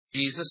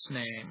Jesus'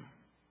 name,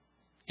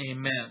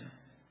 amen.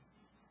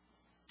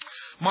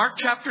 Mark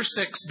chapter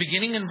 6,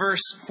 beginning in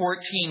verse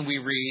 14, we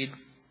read,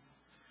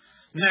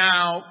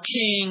 "Now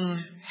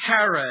King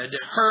Herod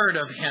heard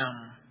of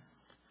him,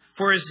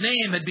 for his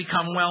name had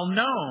become well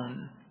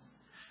known.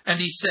 And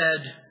he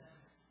said,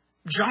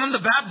 'John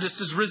the Baptist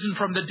is risen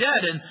from the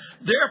dead, and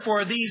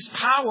therefore these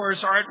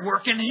powers are at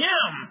work in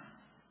him.'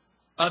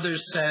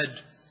 Others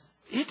said,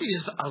 'It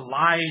is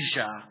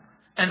Elijah.'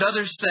 And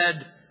others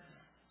said,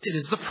 'It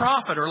is the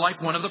prophet,' or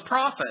like one of the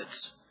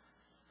prophets.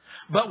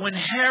 But when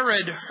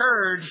Herod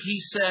heard, he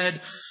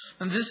said,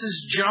 'This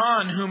is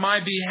John whom I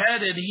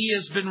beheaded. He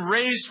has been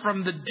raised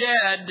from the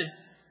dead.'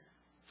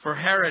 For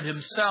Herod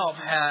himself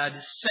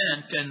had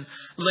sent and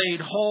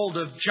laid hold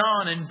of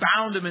John and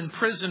bound him in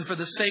prison for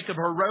the sake of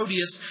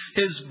Herodias,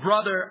 his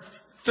brother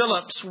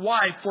Philip's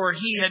wife, for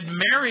he had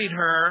married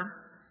her.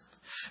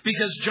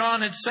 Because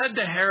John had said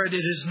to Herod, 'It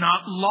is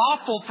not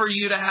lawful for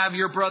you to have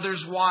your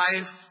brother's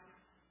wife.'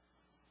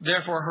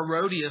 Therefore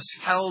Herodias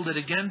held it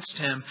against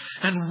him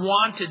and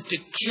wanted to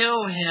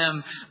kill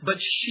him,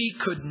 but she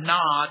could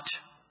not.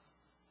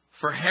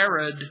 For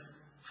Herod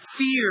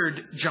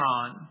feared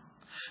John,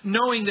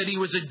 knowing that he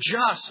was a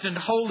just and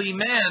holy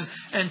man,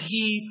 and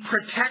he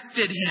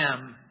protected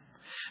him.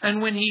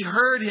 And when he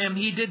heard him,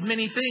 he did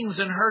many things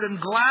and heard him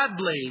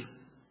gladly.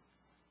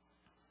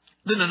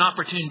 Then an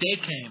opportune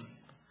day came,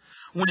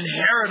 when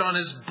Herod on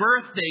his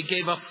birthday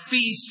gave a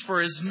feast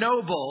for his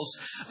nobles,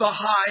 the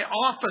high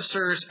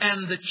officers,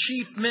 and the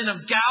chief men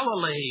of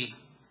Galilee.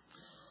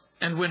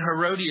 And when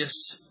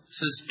Herodias'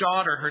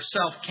 daughter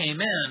herself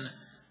came in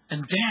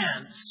and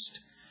danced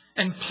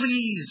and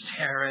pleased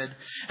Herod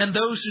and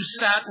those who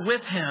sat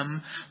with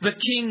him, the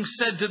king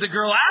said to the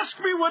girl, 'Ask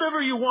me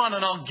whatever you want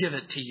and I'll give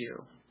it to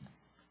you.'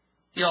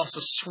 He also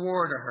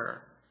swore to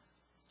her,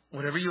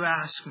 'Whatever you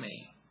ask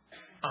me,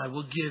 I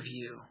will give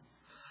you,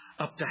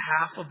 up to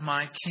half of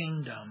my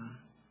kingdom.'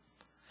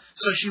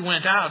 So she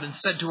went out and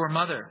said to her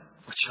mother,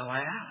 'What shall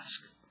I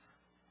ask?'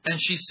 And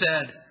she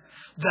said,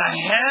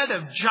 'The head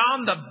of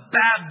John the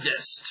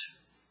Baptist.'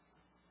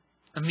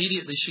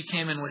 Immediately she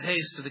came in with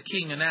haste to the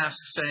king and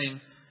asked,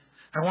 saying,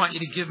 'I want you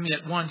to give me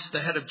at once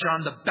the head of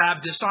John the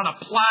Baptist on a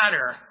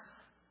platter.'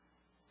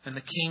 And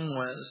the king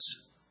was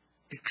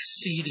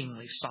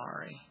exceedingly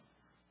sorry.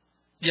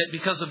 Yet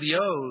because of the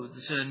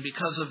oaths and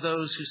because of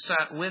those who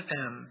sat with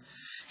him,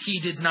 he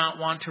did not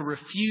want to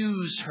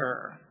refuse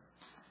her.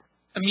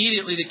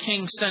 Immediately the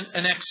king sent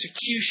an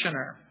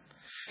executioner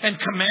and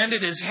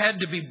commanded his head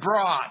to be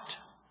brought.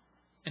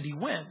 And he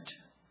went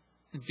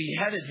and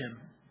beheaded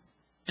him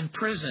in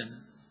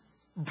prison,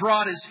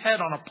 brought his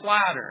head on a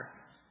platter,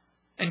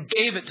 and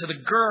gave it to the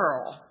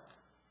girl.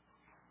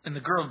 And the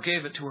girl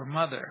gave it to her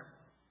mother.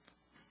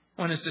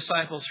 When his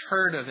disciples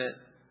heard of it,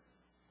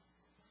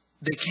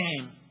 they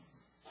came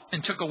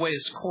and took away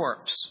his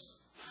corpse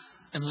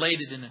and laid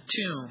it in a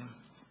tomb.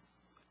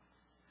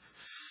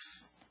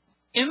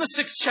 In the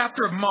 6th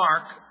chapter of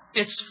Mark,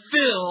 it's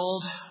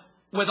filled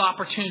with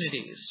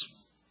opportunities.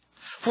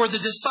 For the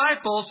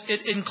disciples,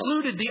 it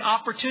included the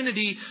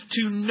opportunity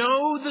to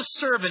know the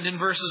servant in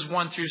verses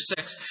 1 through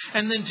 6,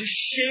 and then to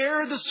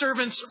share the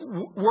servant's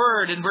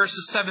word in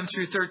verses 7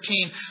 through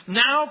 13.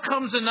 Now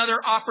comes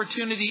another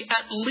opportunity,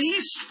 at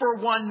least for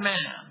one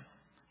man,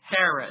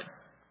 Herod.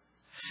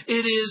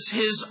 It is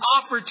his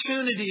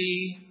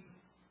opportunity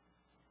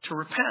to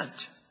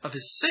repent of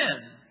his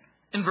sin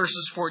in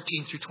verses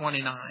 14 through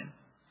 29.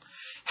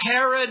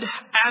 Herod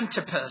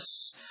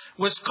Antipas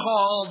was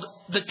called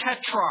the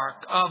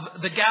Tetrarch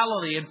of the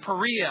Galilee and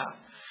Perea,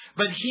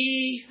 but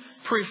he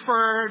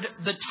preferred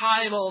the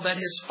title that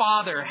his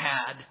father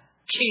had,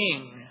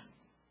 King.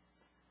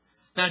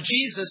 Now,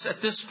 Jesus,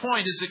 at this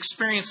point, has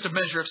experienced a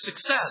measure of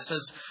success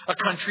as a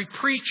country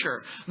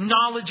preacher.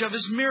 Knowledge of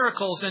his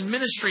miracles and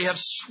ministry have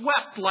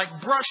swept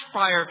like brush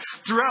fire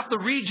throughout the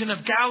region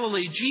of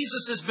Galilee.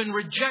 Jesus has been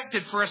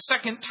rejected for a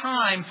second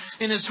time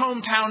in his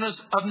hometown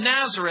of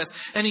Nazareth,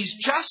 and he's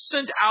just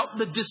sent out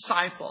the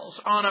disciples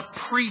on a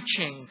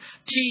preaching,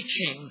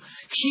 teaching,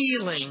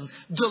 healing,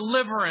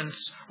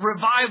 deliverance,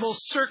 revival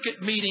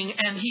circuit meeting,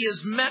 and he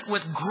has met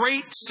with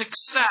great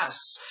success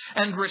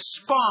and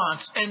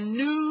response, and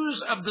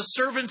news of the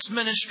servant's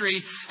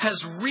ministry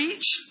has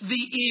reached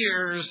the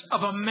ears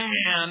of a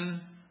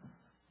man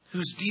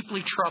who's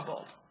deeply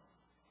troubled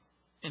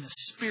in his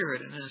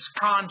spirit and in his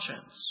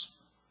conscience.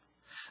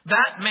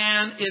 That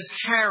man is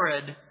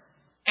Herod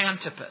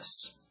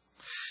Antipas.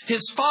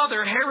 His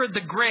father, Herod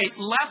the Great,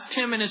 left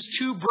him and his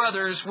two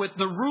brothers with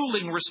the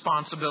ruling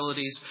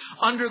responsibilities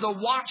under the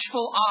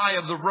watchful eye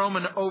of the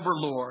Roman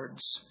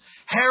overlords.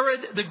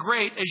 Herod the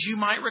Great, as you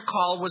might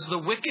recall, was the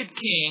wicked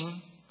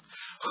king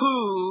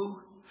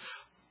who,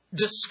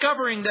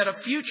 discovering that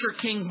a future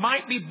king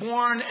might be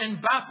born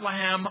in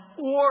Bethlehem,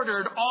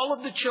 ordered all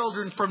of the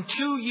children from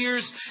 2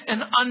 years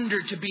and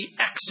under to be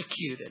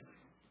executed.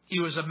 He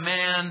was a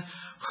man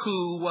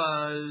who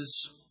was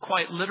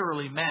quite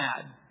literally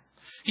mad.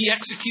 He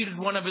executed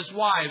one of his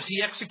wives.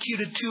 He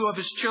executed two of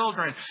his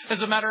children.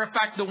 As a matter of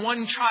fact, the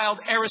one child,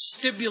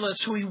 Aristobulus,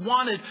 who he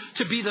wanted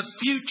to be the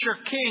future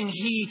king,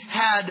 he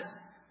had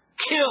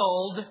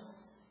killed.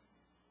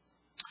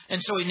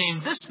 And so he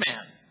named this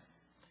man,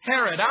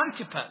 Herod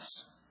Antipas,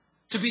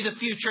 to be the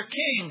future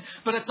king.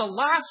 But at the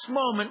last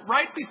moment,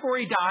 right before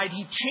he died,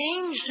 he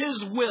changed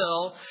his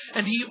will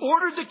and he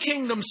ordered the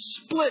kingdom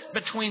split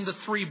between the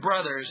three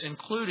brothers,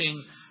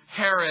 including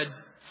Herod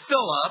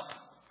Philip,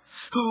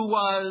 who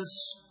was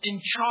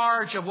in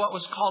charge of what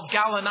was called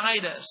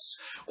Gallanitis,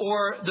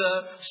 or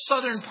the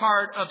southern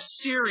part of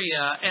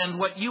Syria, and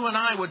what you and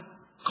I would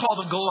call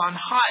the Golan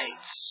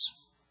Heights.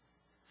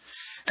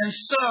 And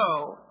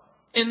so,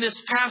 in this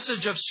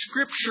passage of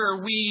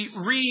Scripture, we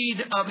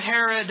read of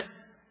Herod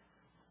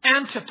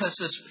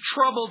Antipas'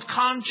 troubled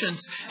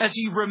conscience as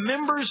he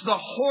remembers the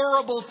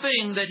horrible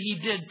thing that he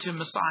did to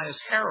Messiah's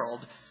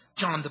herald,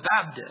 John the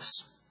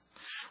Baptist.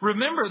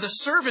 Remember, the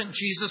servant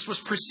Jesus was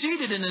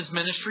preceded in his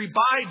ministry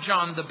by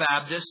John the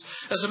Baptist.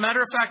 As a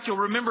matter of fact, you'll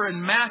remember in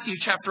Matthew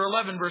chapter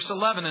 11, verse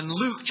 11, and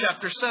Luke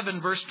chapter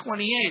 7, verse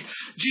 28,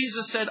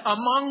 Jesus said,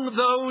 "Among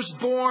those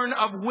born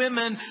of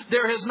women,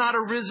 there has not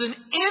arisen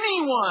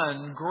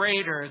anyone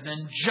greater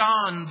than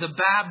John the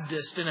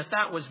Baptist." And if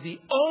that was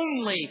the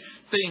only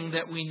thing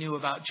that we knew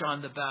about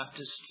John the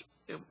Baptist,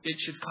 it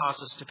should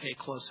cause us to pay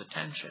close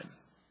attention.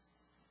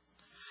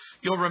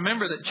 You'll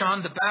remember that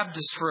John the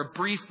Baptist, for a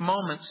brief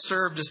moment,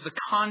 served as the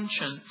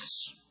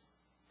conscience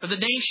of the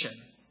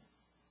nation.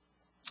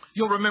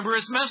 You'll remember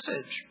his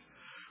message.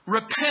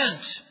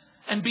 Repent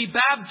and be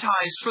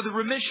baptized for the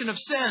remission of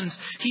sins.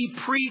 He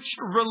preached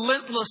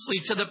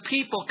relentlessly to the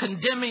people,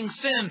 condemning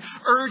sin,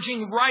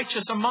 urging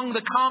righteousness among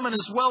the common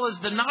as well as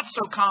the not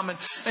so common.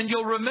 And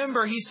you'll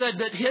remember he said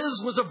that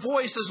his was a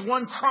voice as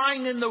one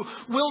crying in the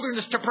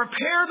wilderness to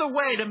prepare the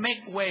way, to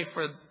make way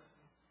for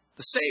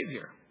the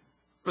Savior,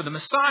 for the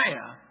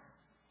Messiah.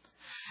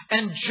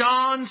 And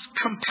John's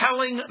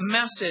compelling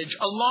message,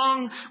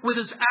 along with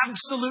his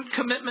absolute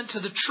commitment to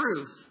the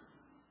truth,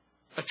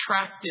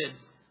 attracted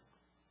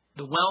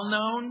the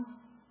well-known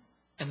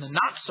and the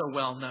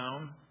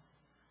not-so-well-known,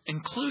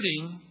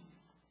 including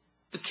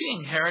the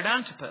king, Herod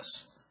Antipas,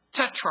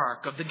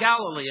 tetrarch of the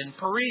Galilee and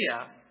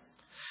Perea.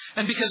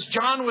 And because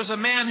John was a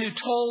man who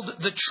told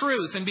the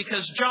truth, and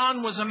because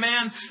John was a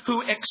man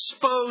who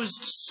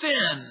exposed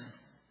sin,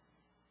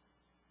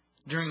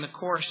 during the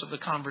course of the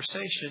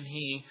conversation,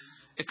 he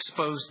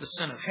exposed the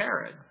sin of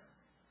Herod.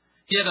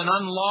 He had an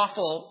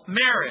unlawful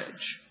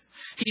marriage.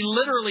 He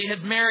literally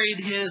had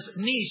married his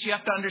niece. You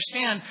have to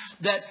understand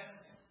that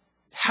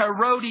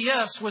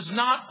Herodias was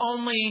not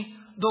only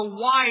the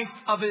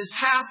wife of his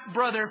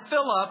half-brother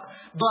Philip,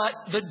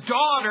 but the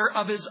daughter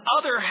of his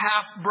other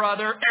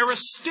half-brother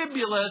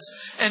Aristobulus.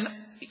 And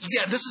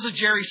yeah, this is a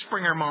Jerry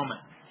Springer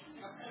moment.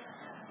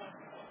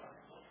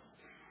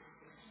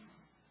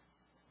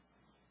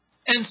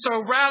 And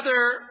so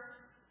rather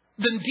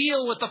than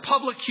deal with the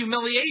public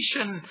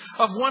humiliation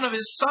of one of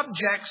his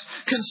subjects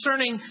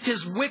concerning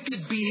his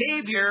wicked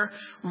behavior,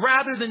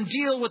 rather than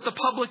deal with the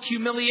public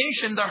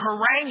humiliation, the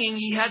haranguing,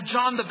 he had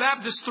John the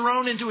Baptist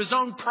thrown into his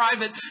own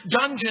private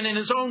dungeon in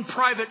his own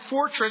private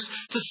fortress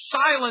to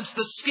silence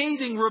the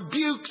scathing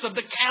rebukes of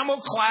the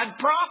camel-clad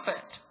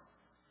prophet.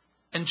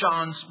 And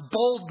John's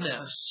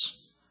boldness,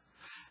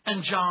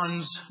 and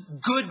John's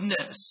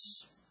goodness,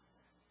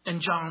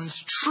 and John's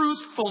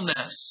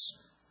truthfulness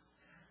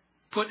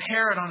put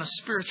Herod on a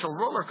spiritual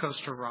roller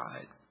coaster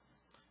ride.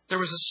 There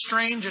was a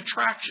strange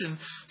attraction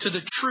to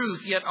the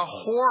truth, yet a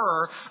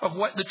horror of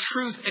what the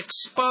truth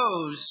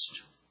exposed.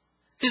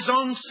 His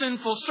own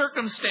sinful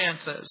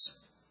circumstances.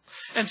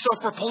 And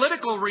so for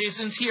political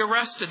reasons, he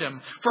arrested him.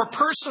 For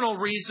personal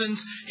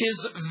reasons,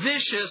 his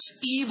vicious,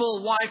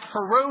 evil wife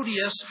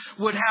Herodias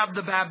would have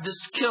the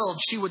Baptist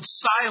killed. She would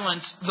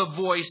silence the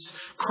voice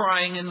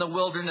crying in the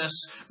wilderness,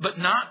 but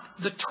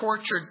not the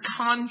tortured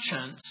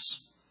conscience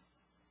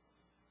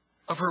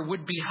of her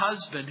would-be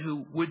husband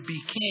who would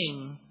be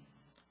king.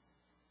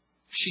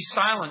 She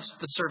silenced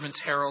the servant's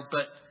herald,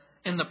 but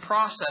in the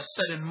process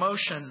set in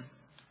motion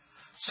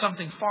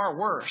something far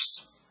worse.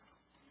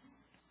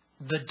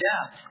 The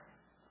death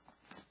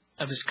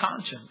of his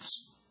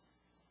conscience.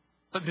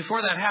 But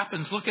before that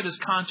happens, look at his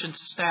conscience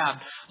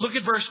stabbed. Look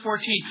at verse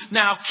 14.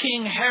 Now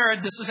King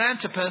Herod, this is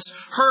Antipas,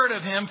 heard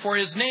of him, for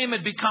his name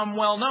had become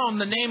well known,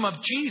 the name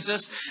of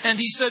Jesus. And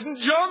he said,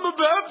 John the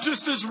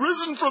Baptist is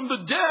risen from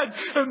the dead,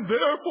 and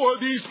therefore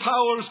these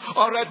powers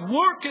are at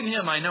work in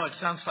him. I know it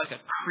sounds like a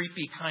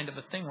creepy kind of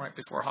a thing right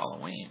before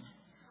Halloween.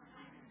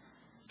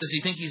 Does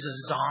he think he's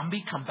a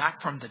zombie come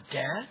back from the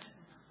dead?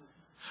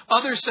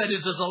 Others said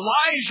it's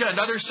Elijah, and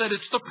others said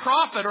it's the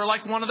prophet, or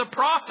like one of the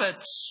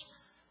prophets.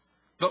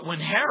 But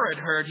when Herod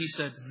heard, he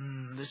said,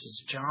 this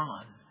is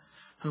John,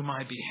 whom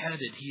I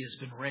beheaded. He has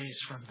been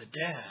raised from the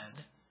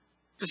dead.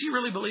 Does he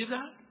really believe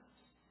that?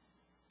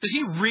 Does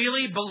he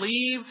really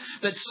believe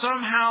that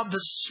somehow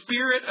the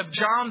spirit of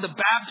John the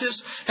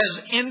Baptist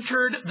has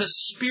entered the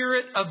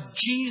spirit of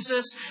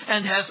Jesus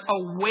and has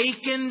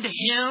awakened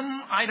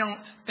him? I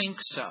don't think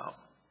so.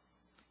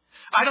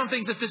 I don't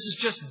think that this is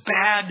just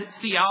bad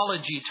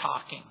theology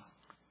talking.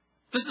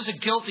 This is a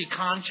guilty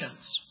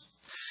conscience.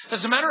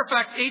 As a matter of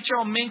fact,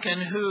 H.L.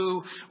 Mencken,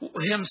 who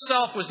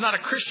himself was not a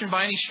Christian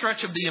by any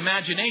stretch of the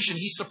imagination,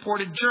 he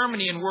supported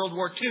Germany in World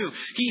War II.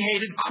 He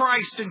hated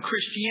Christ and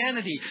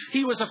Christianity.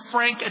 He was a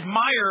frank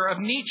admirer of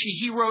Nietzsche.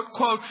 He wrote,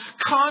 quote,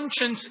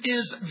 "Conscience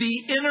is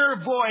the inner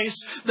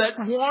voice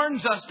that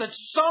warns us that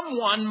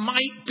someone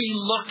might be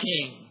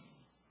looking."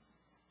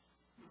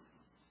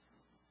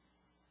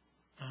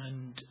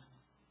 And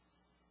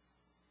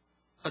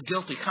a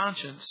guilty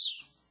conscience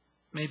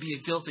may be a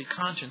guilty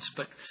conscience,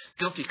 but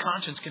guilty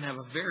conscience can have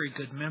a very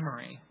good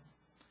memory.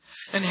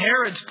 And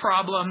Herod's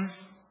problem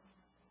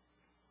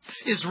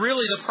is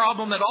really the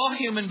problem that all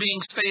human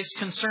beings face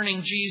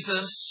concerning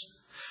Jesus.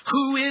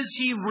 Who is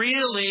he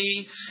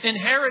really? In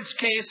Herod's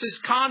case, his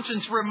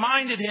conscience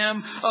reminded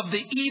him of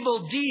the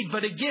evil deed.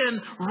 But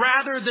again,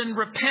 rather than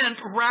repent,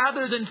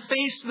 rather than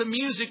face the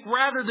music,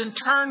 rather than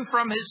turn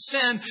from his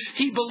sin,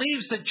 he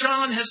believes that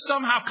John has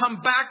somehow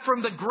come back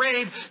from the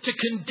grave to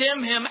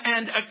condemn him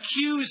and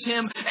accuse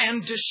him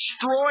and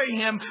destroy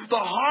him. The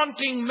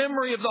haunting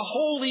memory of the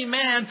holy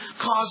man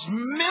caused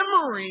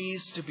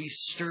memories to be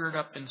stirred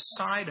up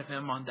inside of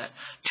him on that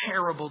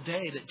terrible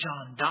day that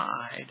John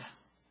died.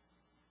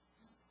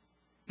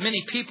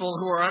 Many people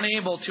who are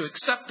unable to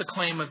accept the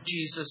claim of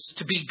Jesus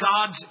to be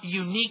God's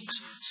unique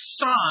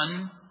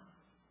Son,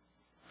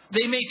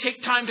 they may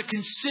take time to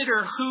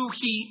consider who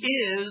He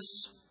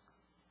is,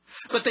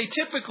 but they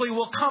typically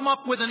will come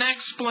up with an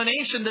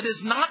explanation that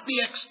is not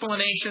the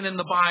explanation in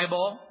the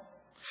Bible.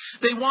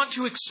 They want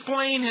to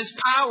explain His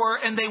power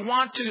and they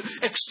want to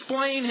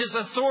explain His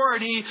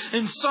authority,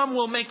 and some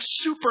will make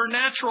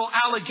supernatural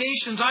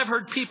allegations. I've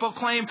heard people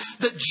claim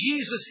that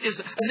Jesus is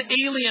an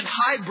alien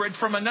hybrid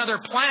from another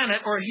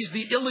planet, or He's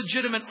the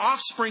illegitimate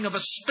offspring of a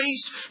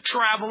space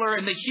traveler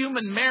and the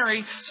human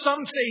Mary.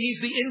 Some say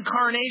He's the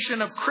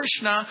incarnation of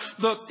Krishna.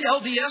 The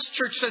LDS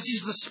Church says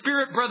He's the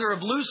spirit brother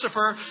of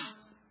Lucifer.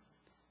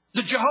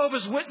 The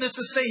Jehovah's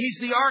Witnesses say He's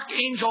the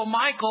Archangel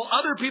Michael.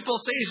 Other people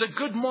say He's a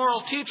good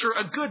moral teacher,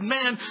 a good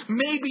man,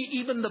 maybe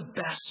even the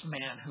best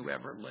man who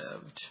ever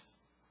lived.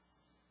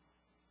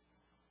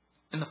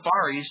 In the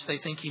Far East, they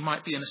think He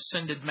might be an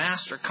ascended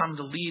master come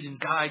to lead and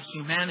guide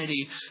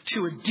humanity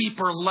to a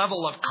deeper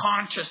level of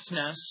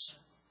consciousness.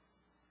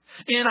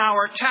 In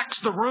our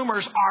text, the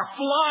rumors are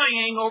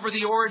flying over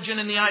the origin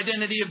and the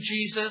identity of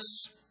Jesus.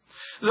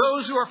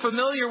 Those who are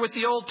familiar with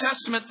the Old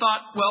Testament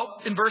thought,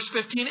 well, in verse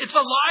 15, it's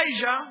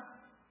Elijah.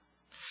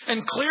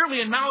 And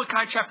clearly in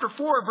Malachi chapter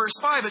 4, verse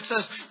 5, it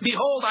says,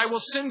 "Behold, I will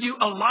send you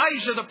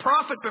Elijah the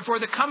prophet before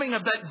the coming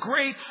of that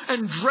great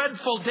and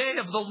dreadful day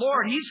of the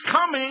Lord." He's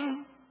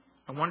coming.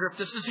 I wonder if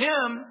this is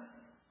Him.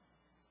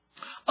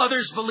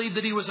 Others believe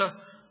that He was a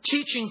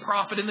teaching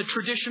prophet in the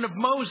tradition of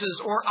Moses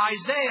or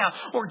Isaiah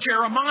or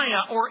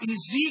Jeremiah or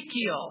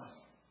Ezekiel.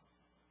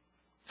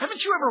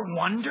 Haven't you ever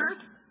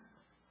wondered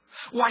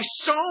why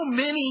so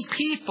many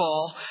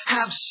people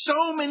have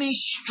so many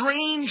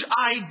strange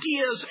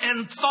ideas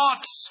and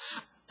thoughts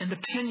and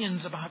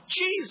opinions about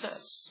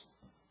Jesus?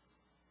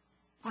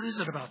 What is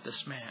it about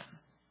this man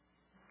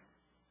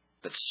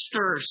that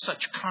stirs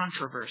such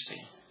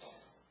controversy?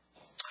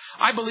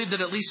 I believe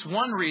that at least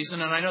one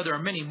reason, and I know there are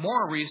many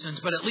more reasons,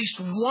 but at least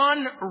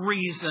one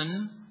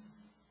reason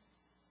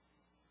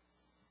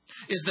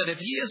is that if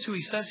He is who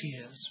He says He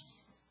is,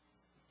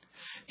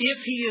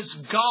 if He is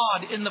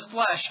God in the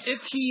flesh,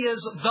 if He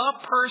is the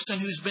person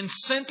who's been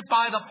sent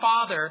by the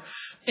Father,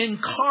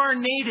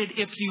 incarnated,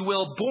 if you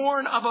will,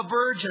 born of a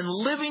virgin,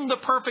 living the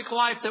perfect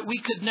life that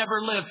we could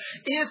never live,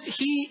 if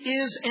He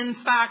is in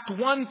fact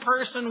one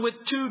person with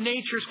two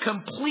natures,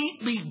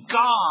 completely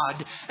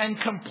God and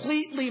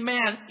completely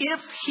man, if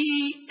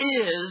He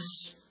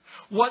is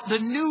what the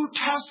New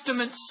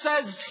Testament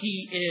says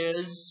He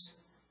is,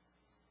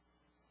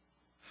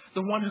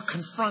 the one who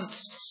confronts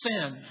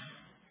sin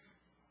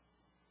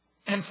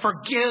and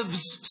forgives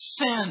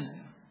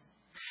sin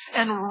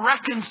and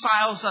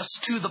reconciles us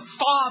to the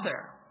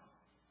Father,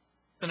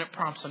 then it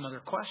prompts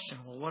another question.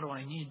 Well, what do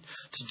I need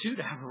to do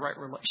to have a right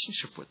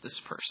relationship with this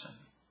person?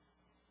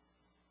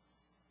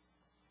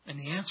 And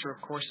the answer,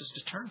 of course, is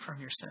to turn from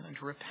your sin and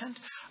to repent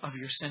of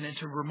your sin and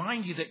to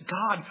remind you that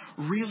God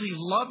really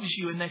loves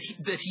you and that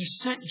He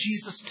sent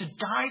Jesus to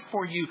die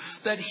for you,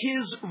 that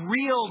His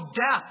real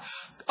death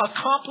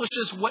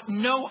accomplishes what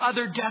no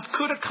other death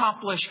could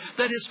accomplish,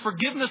 that is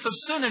forgiveness of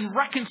sin and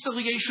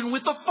reconciliation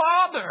with the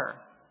Father.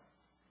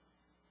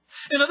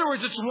 In other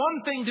words, it's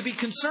one thing to be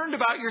concerned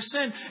about your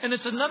sin, and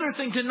it's another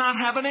thing to not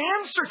have an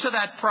answer to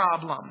that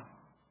problem.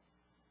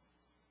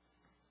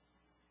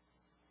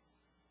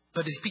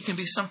 But if He can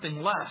be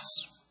something less,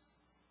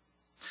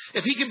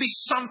 if He can be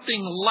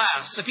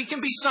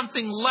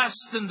something less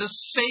than the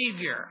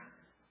Savior,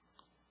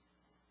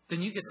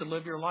 then you get to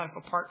live your life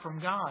apart from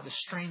God,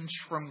 estranged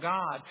from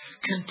God,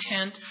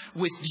 content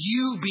with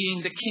you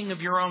being the king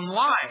of your own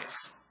life.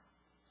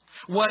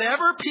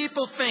 Whatever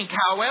people think,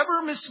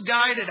 however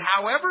misguided,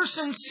 however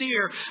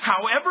sincere,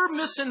 however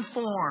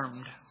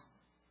misinformed,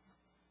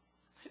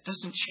 it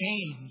doesn't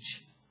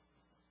change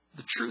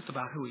the truth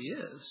about who He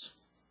is.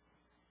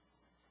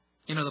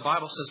 You know, the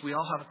Bible says we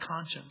all have a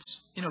conscience.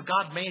 You know,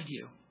 God made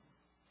you.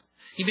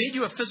 He made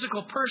you a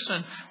physical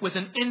person with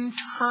an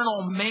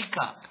internal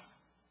makeup.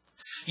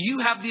 You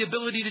have the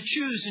ability to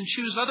choose and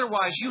choose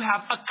otherwise. You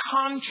have a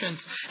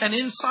conscience. And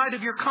inside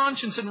of your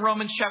conscience, in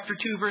Romans chapter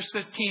 2, verse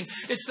 15,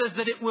 it says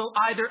that it will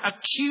either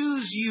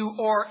accuse you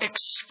or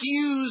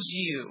excuse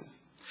you.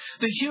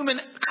 The human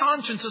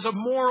conscience is a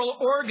moral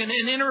organ,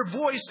 an inner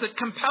voice that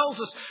compels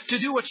us to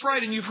do what's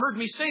right. And you've heard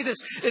me say this.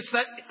 It's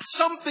that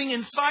something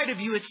inside of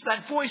you. It's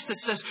that voice that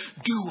says,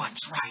 do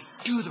what's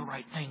right. Do the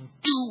right thing.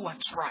 Do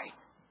what's right.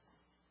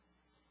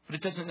 But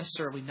it doesn't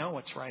necessarily know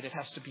what's right. It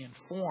has to be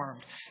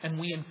informed. And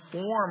we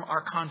inform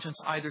our conscience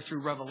either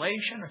through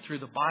revelation or through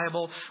the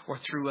Bible or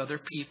through other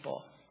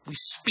people. We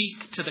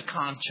speak to the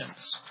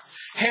conscience.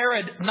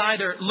 Herod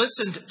neither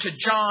listened to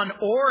John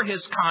or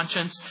his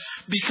conscience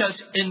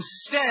because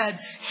instead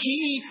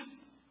he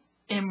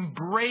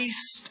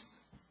embraced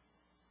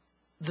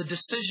the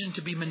decision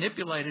to be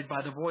manipulated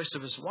by the voice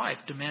of his wife,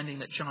 demanding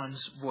that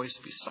John's voice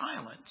be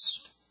silenced.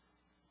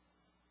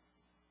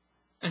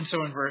 And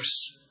so in verse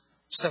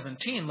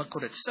 17, look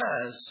what it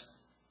says.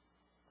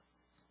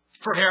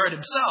 For Herod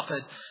himself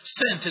had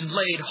sent and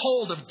laid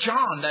hold of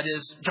John, that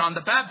is, John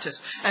the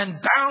Baptist, and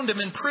bound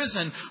him in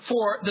prison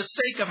for the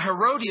sake of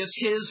Herodias,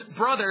 his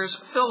brother's,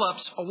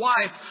 Philip's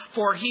wife,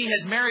 for he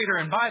had married her.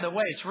 And by the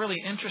way, it's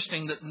really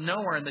interesting that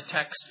nowhere in the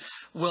text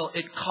will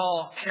it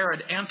call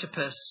Herod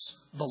Antipas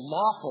the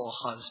lawful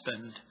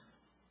husband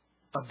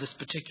of this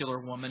particular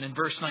woman. In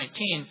verse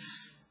 19,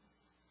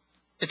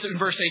 it's in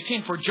verse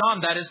 18, for John,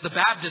 that is the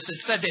Baptist,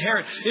 had said to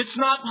Herod, it's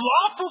not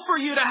lawful for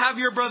you to have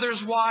your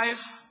brother's wife.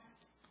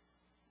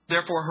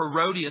 Therefore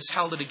Herodias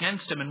held it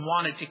against him and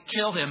wanted to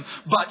kill him,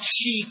 but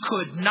she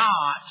could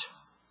not.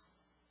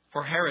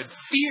 For Herod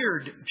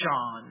feared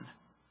John,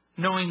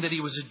 knowing that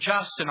he was a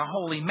just and a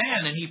holy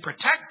man, and he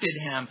protected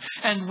him.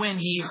 And when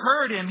he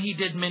heard him, he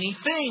did many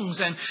things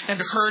and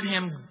heard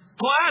him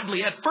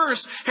gladly. At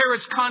first,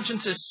 Herod's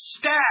conscience is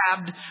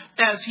stabbed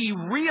as he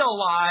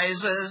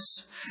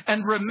realizes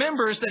and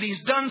remembers that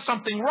he's done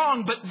something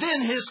wrong, but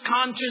then his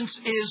conscience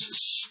is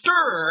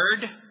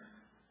stirred.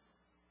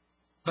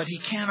 But he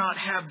cannot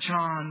have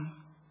John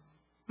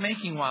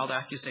making wild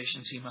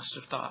accusations, he must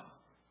have thought.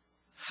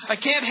 I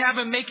can't have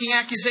him making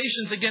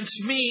accusations against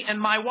me and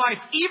my wife,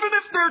 even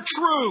if they're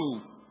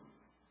true.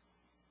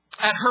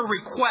 At her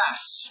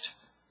request,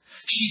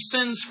 she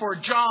sends for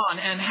John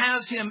and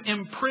has him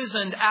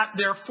imprisoned at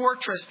their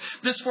fortress.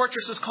 This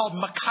fortress is called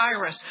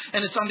Machaerus,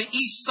 and it's on the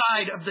east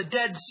side of the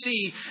Dead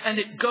Sea. And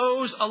it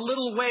goes a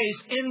little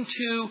ways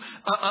into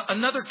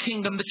another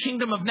kingdom, the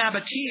kingdom of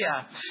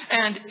Nabatea.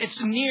 And it's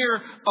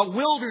near a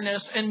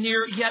wilderness and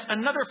near yet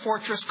another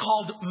fortress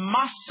called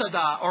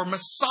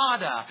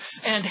Masada.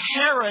 And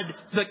Herod,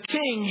 the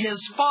king, his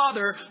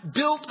father,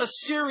 built a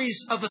series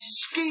of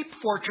escape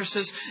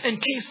fortresses in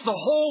case the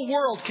whole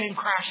world came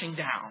crashing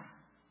down.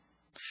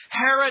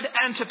 Herod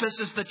Antipas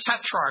is the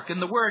tetrarch,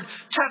 and the word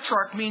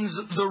tetrarch means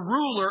the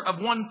ruler of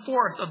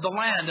 1/4 of the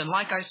land. And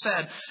like I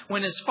said,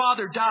 when his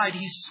father died,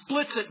 he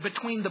splits it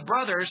between the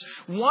brothers.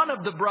 One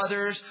of the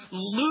brothers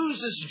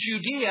loses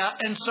Judea,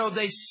 and so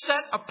they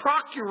set a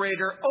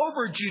procurator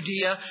over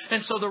Judea,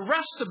 and so the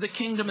rest of the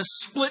kingdom is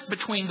split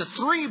between the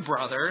 3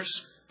 brothers,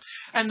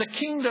 and the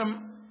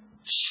kingdom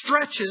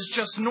stretches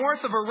just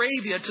north of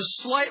Arabia to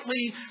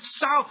slightly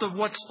south of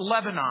what's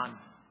Lebanon.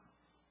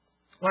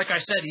 Like I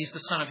said, he's the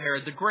son of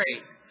Herod the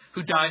Great,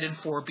 who died in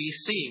 4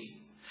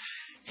 BC.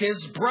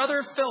 His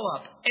brother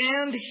Philip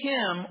and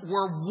him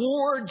were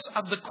wards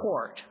of the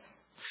court.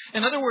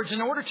 In other words,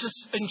 in order to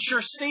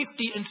ensure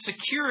safety and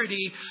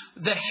security,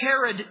 the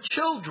Herod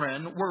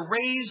children were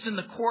raised in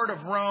the court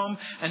of Rome.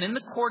 And in the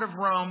court of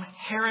Rome,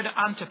 Herod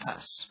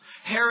Antipas,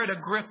 Herod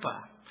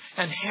Agrippa,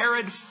 and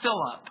Herod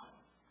Philip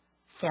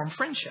formed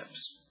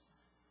friendships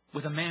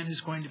with a man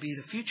who's going to be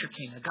the future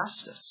king,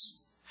 Augustus.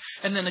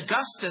 And then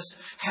Augustus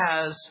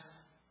has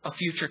a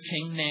future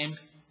king named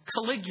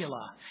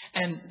Caligula.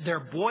 And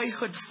they're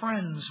boyhood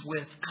friends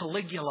with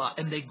Caligula.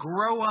 And they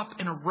grow up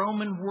in a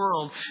Roman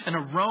world and a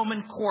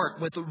Roman court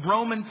with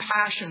Roman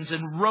passions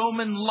and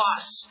Roman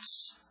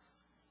lusts.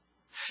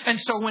 And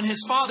so when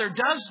his father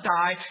does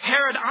die,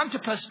 Herod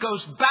Antipas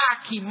goes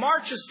back. He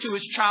marches to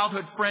his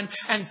childhood friend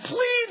and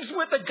pleads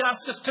with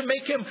Augustus to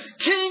make him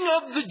king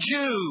of the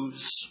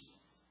Jews.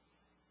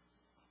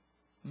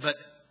 But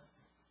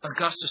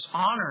Augustus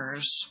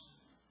honors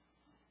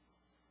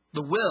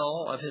the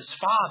will of his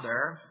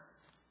father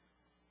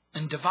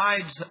and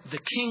divides the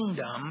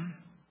kingdom.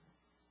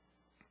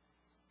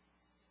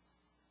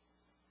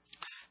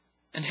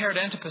 And Herod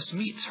Antipas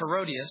meets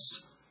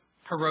Herodias.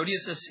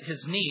 Herodias is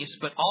his niece,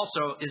 but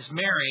also is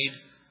married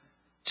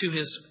to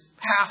his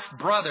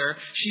half-brother.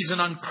 She's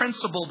an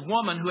unprincipled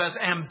woman who has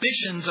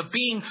ambitions of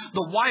being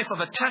the wife of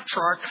a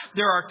tetrarch.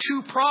 There are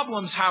 2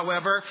 problems,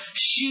 however.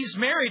 She's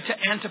married to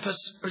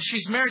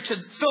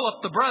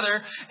Philip, the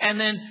brother, and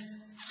then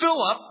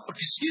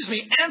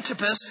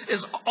Antipas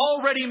is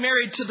already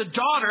married to the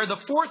daughter, the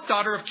fourth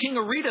daughter of King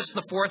Aretas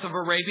IV of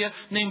Arabia,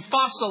 named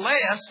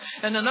Phasaelis.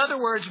 And in other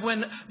words,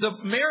 when the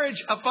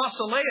marriage of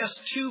Phasaelis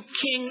to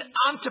King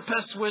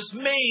Antipas was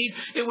made,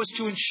 it was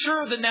to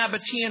ensure the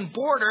Nabatean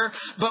border.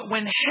 But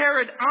when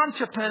Herod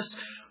Antipas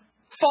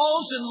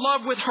falls in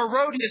love with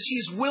Herodias,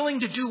 he's willing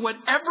to do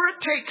whatever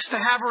it takes to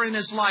have her in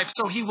his life.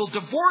 So he will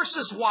divorce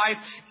his wife,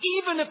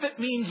 even if it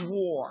means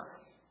war.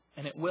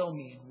 And it will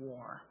mean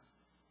war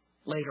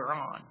later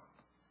on.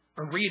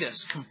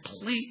 Aretas,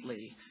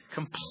 completely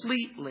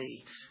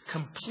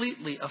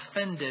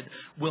offended,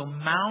 will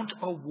mount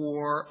a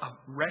war of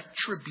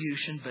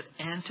retribution, but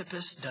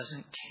Antipas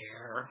doesn't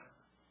care.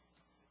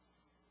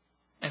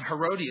 And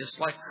Herodias,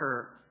 like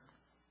her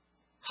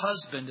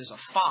husband, is a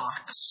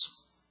fox.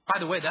 By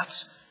the way,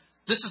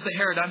 this is the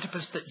Herod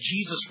Antipas that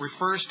Jesus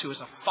refers to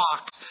as a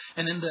fox.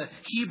 And in the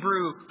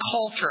Hebrew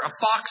culture, a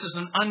fox is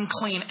an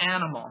unclean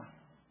animal.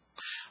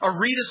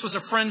 Aretas was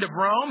a friend of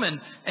Rome,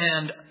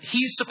 and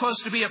he's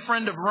supposed to be a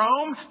friend of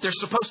Rome. They're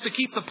supposed to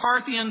keep the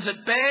Parthians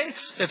at bay.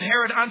 If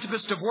Herod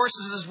Antipas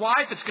divorces his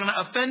wife, it's going to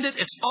offend it.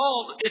 It's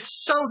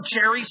so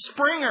Jerry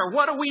Springer.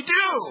 What do we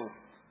do?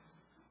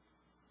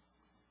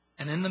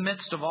 And in the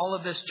midst of all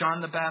of this,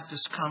 John the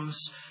Baptist comes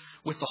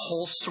with the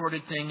whole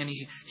sordid thing, and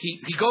he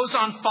goes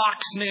on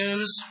Fox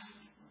News,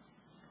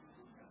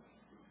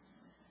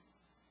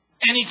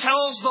 and he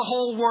tells the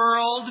whole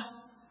world,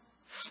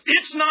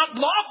 it's not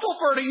lawful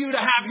for you to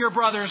have your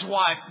brother's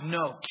wife.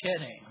 No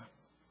kidding.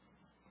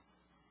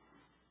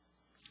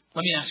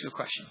 Let me ask you a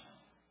question.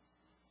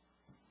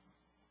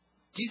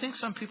 Do you think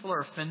some people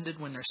are offended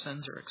when their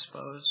sins are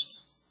exposed?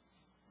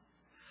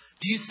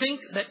 Do you think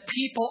that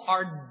people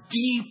are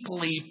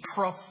deeply,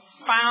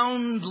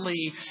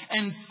 profoundly,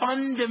 and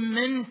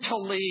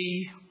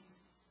fundamentally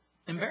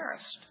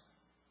embarrassed?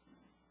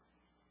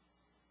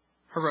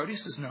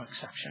 Herodias is no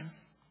exception.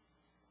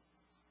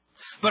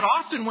 But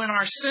often when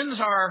our sins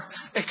are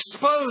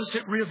exposed,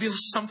 it reveals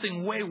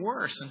something way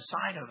worse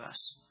inside of us.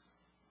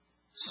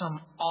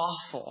 Some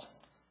awful,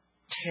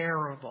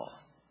 terrible,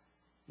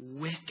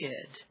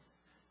 wicked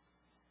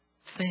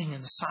thing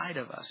inside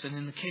of us. And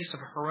in the case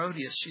of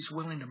Herodias, she's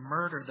willing to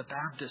murder the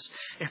Baptist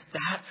if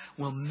that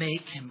will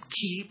make him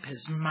keep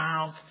his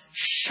mouth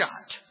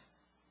shut.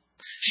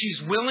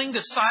 She's willing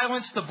to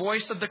silence the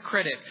voice of the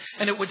critic.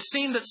 And it would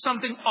seem that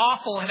something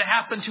awful had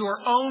happened to her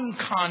own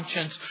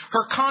conscience.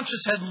 Her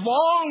conscience had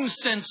long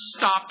since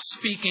stopped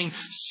speaking,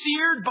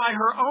 seared by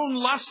her own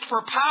lust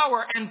for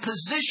power and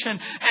position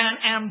and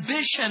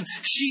ambition.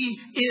 She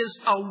is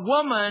a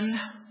woman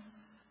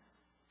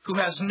who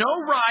has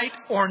no right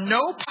or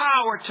no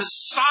power to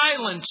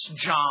silence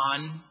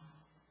John.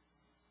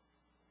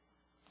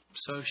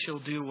 So she'll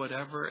do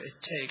whatever it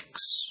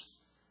takes.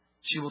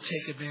 She will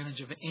take advantage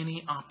of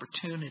any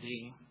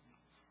opportunity.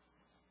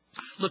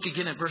 Look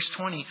again at verse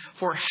 20.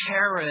 For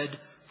Herod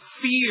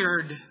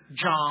feared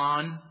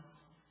John.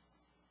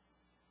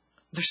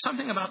 There's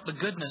something about the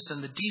goodness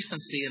and the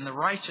decency and the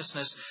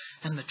righteousness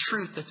and the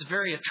truth that's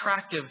very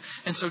attractive.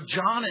 And so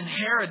John and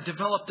Herod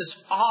developed this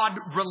odd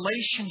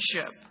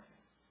relationship.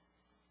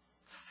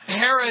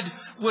 Herod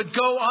would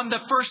go on the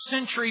first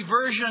century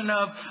version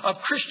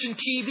of Christian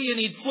TV, and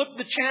he'd flip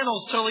the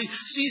channels till he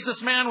sees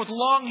this man with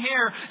long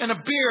hair and a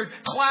beard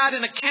clad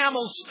in a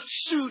camel's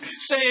suit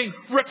saying,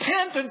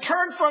 repent and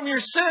turn from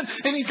your sin.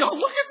 And he'd go,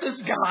 look at this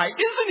guy.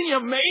 Isn't he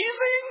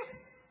amazing?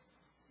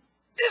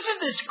 Isn't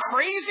this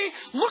crazy?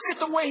 Look at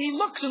the way he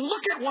looks and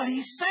look at what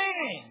he's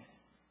saying.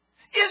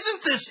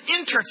 Isn't this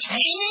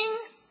entertaining?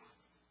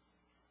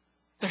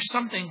 There's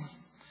something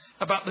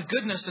about the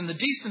goodness and the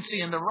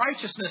decency and the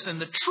righteousness and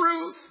the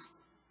truth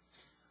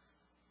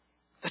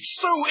that's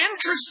so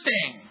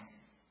interesting.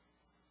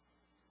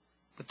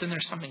 But then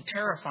there's something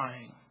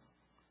terrifying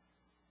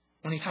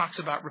when he talks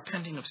about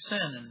repenting of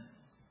sin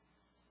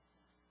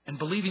and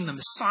believing the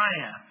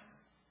Messiah.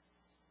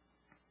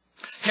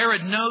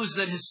 Herod knows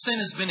that his sin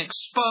has been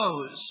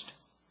exposed,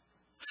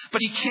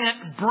 but he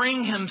can't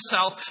bring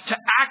himself to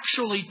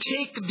actually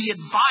take the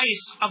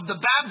advice of the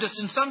Baptist.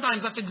 And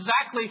sometimes that's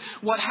exactly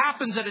what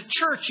happens at a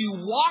church. You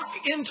walk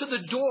into the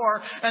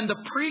door and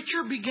the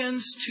preacher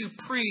begins to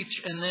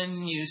preach, and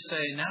then you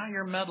say, now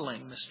you're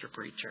meddling, Mr.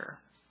 Preacher.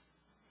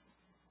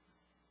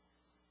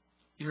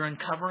 You're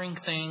uncovering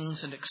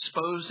things and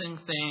exposing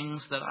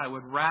things that I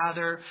would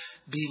rather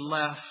be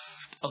left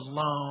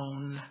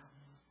alone.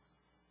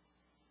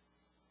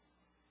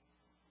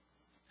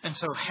 And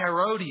so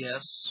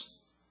Herodias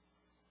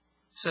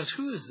says,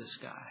 who is this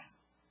guy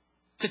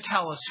to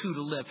tell us who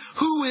to live?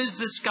 Who is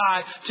this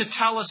guy to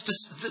tell us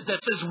that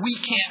says we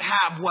can't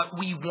have what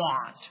we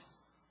want?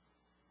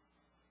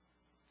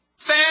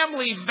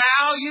 Family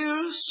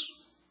values.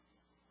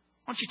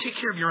 Why don't you take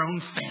care of your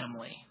own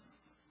family?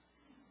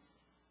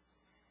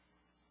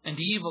 And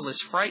evil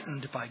is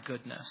frightened by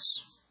goodness.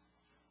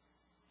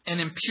 And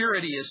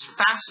impurity is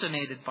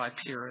fascinated by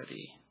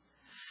purity.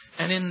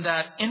 And in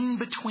that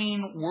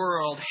in-between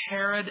world,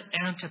 Herod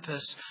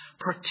Antipas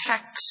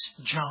protects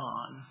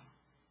John.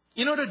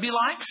 You know what it would be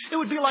like? It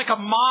would be like a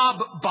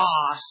mob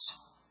boss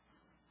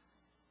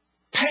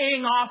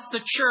paying off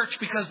the church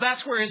because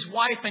that's where his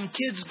wife and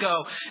kids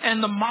go.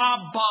 And the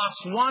mob boss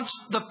wants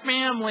the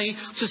family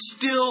to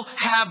still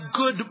have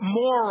good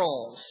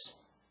morals.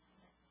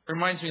 It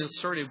reminds me of the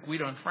story of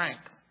Guido and Frank.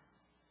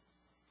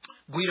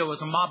 Guido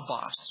was a mob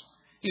boss.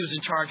 He was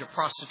in charge of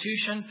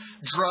prostitution,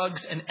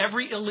 drugs, and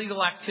every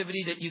illegal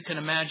activity that you can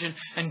imagine.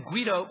 And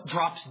Guido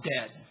drops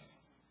dead.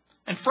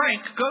 And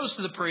Frank goes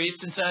to the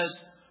priest and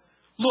says,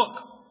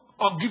 "Look,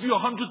 I'll give you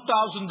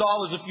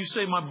 $100,000 if you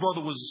say my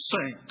brother was a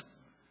saint."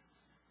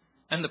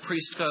 And the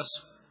priest goes,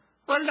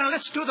 "Well, now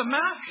let's do the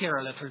math here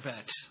a little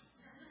bit.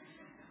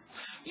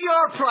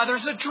 Your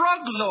brother's a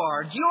drug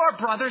lord. Your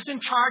brother's in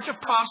charge of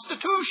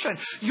prostitution.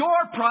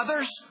 Your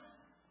brother's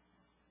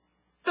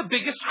the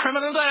biggest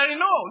criminal that I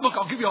know. Look,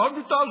 I'll give you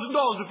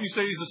 $100,000 if you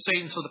say he's a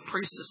saint." So the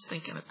priest is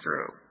thinking it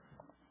through.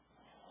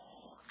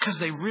 Because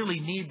they really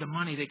need the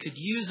money. They could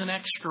use an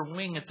extra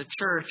wing at the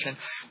church. And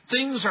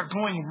things are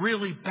going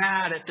really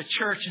bad at the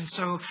church. And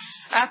so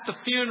at the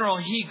funeral,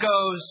 he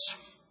goes,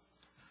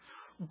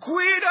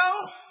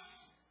 "Guido,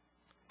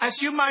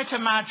 as you might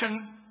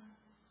imagine,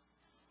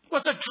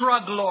 was a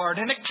drug lord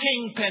and a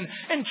kingpin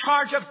in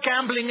charge of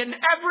gambling and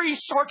every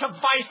sort of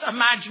vice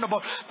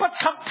imaginable. But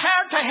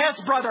compared to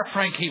his brother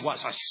Frank, he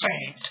was a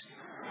saint."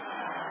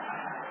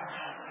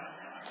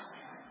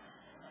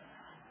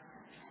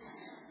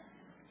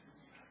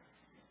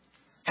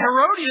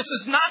 Herodias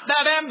is not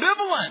that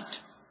ambivalent.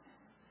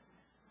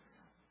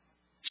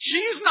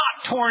 She's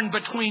not torn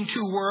between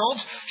two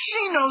worlds.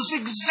 She knows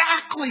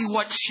exactly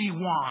what she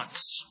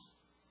wants.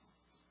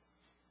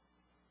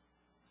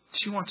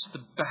 She wants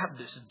to have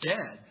this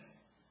dead.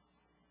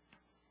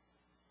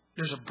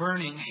 There's a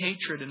burning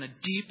hatred and a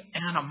deep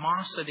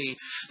animosity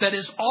that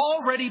has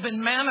already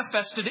been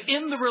manifested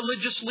in the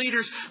religious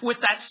leaders with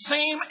that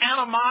same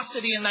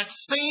animosity and that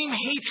same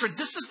hatred.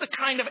 This is the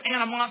kind of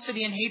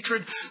animosity and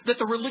hatred that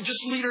the religious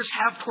leaders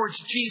have towards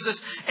Jesus,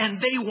 and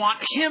they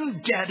want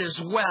him dead as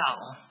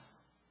well.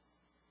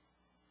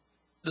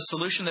 The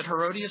solution that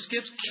Herodias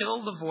gives: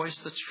 kill the voice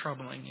that's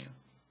troubling you.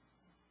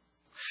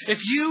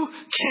 If you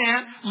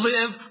can't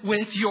live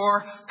with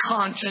your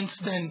conscience,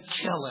 then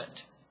kill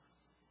it.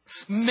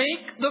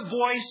 Make the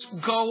voice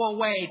go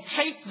away.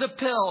 Take the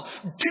pill.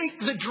 Take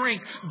the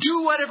drink.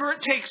 Do whatever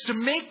it takes to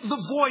make the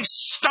voice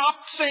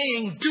stop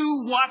saying,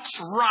 "Do what's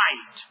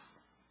right."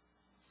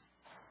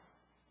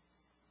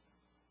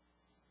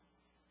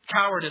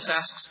 Cowardice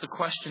asks the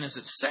question, is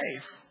it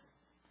safe?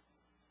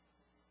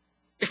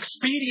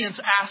 Expedience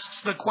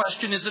asks the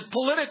question, is it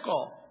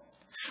political?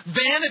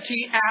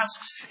 Vanity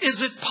asks,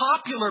 is it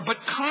popular?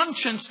 But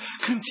conscience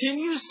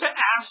continues to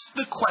ask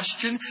the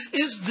question,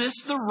 is this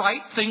the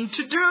right thing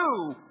to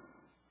do?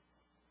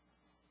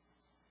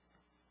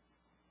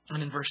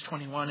 And in verse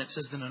 21, it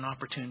says that an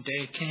opportune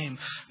day came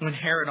when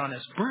Herod on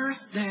his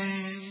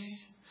birthday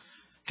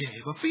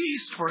gave a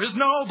feast for his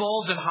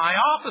nobles and high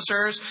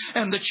officers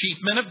and the chief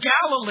men of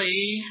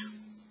Galilee.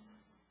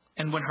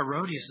 And when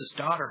Herodias'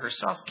 daughter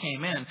herself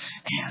came in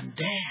and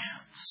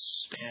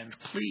danced and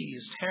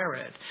pleased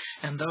Herod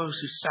and those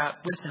who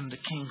sat with him, the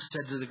king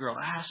said to the girl,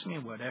 "Ask me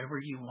whatever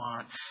you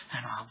want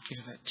and I'll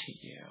give it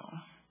to you."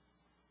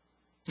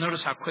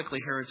 Notice how quickly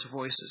Herod's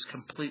voice is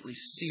completely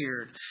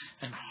seared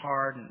and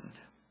hardened.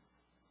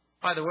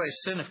 By the way,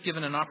 sin, if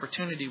given an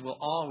opportunity, will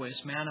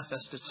always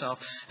manifest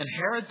itself. And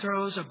Herod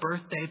throws a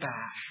birthday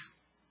bash.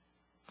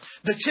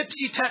 The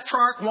tipsy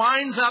tetrarch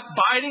winds up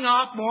biting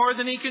off more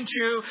than he can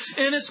chew.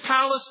 In his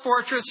palace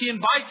fortress, he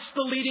invites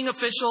the leading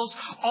officials,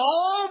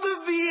 all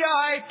the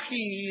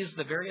VIPs,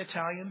 the very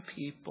Italian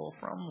people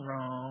from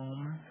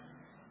Rome.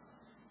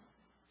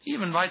 He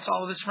even invites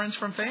all of his friends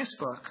from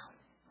Facebook.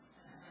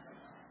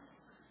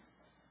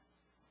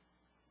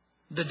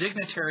 The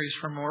dignitaries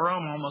from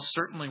Rome almost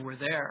certainly were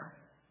there.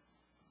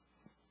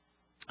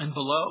 And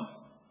below,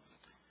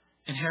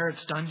 in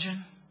Herod's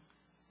dungeon,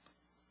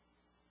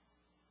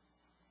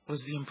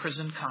 was the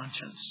imprisoned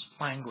conscience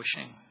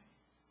languishing.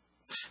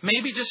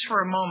 Maybe just for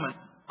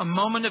a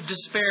moment of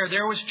despair.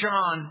 There was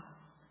John.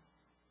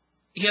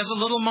 He has a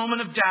little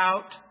moment of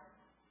doubt.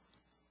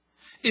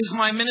 Is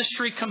my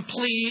ministry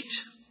complete?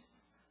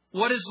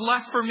 What is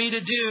left for me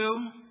to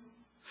do?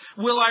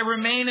 Will I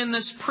remain in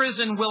this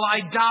prison? Will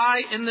I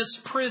die in this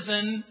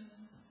prison?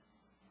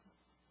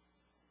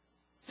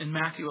 In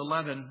Matthew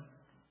 11,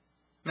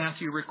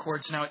 Matthew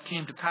records, "Now it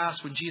came to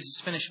pass when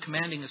Jesus finished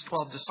commanding his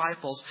 12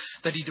 disciples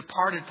that he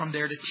departed from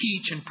there to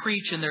teach and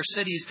preach in their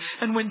cities.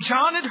 And when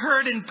John had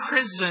heard in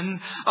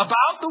prison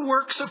about the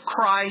works of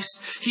Christ,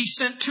 he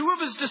sent 2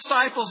 of his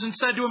disciples and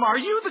said to him, 'Are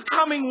you the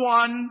coming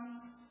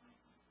one?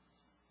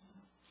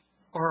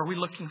 Or are we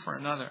looking for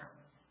another?'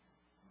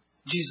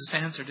 Jesus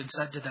answered and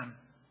said to them,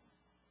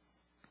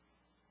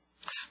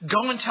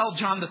 'Go and tell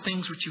John the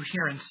things which you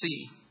hear and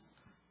see.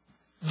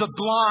 The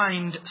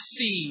blind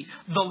see,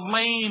 the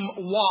lame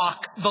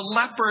walk, the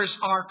lepers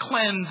are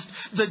cleansed,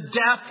 the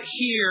deaf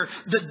hear,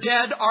 the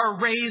dead are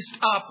raised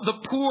up,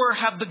 the poor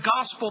have the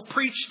gospel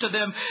preached to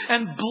them,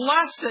 and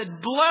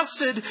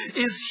blessed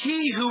is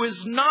he who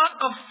is not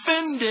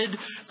offended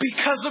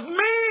because of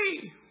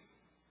me.'"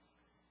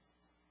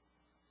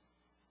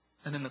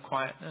 And in the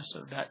quietness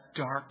of that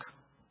dark,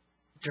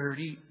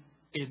 dirty,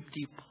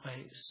 empty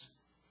place,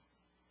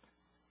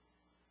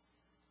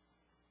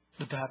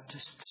 the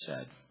Baptist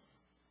said,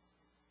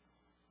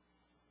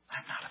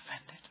 I'm not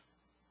offended.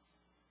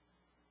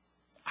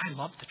 I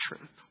love the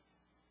truth.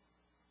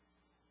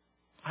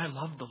 I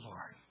love the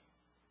Lord.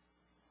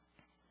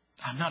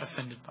 I'm not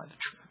offended by the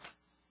truth.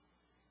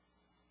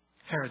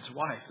 Herod's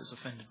wife is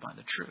offended by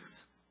the truth.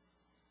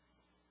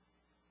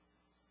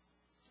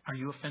 Are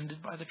you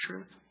offended by the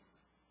truth?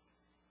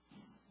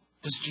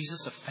 Does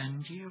Jesus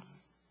offend you?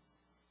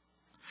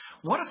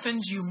 What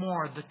offends you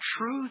more, the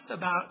truth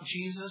about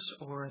Jesus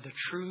or the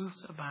truth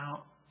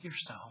about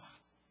yourself?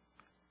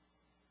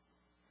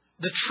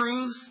 The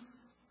truth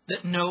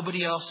that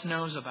nobody else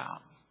knows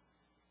about.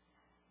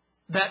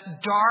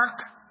 That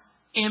dark,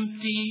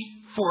 empty,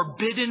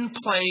 forbidden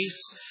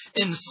place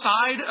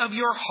inside of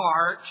your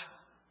heart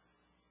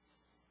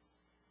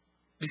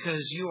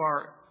because you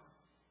are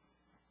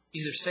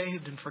either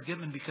saved and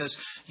forgiven because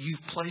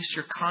you've placed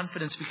your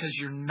confidence because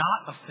you're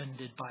not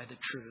offended by the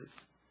truth,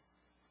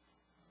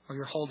 or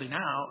you're holding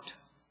out.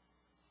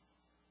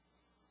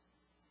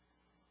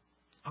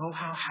 Oh,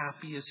 how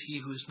happy is he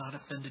who is not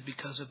offended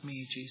because of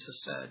me,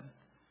 Jesus said.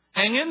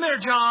 Hang in there,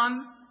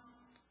 John.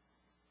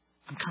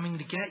 I'm coming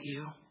to get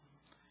you.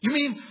 You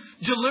mean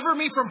deliver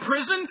me from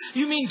prison?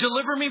 You mean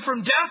deliver me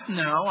from death?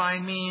 No, I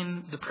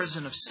mean the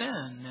prison of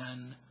sin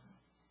and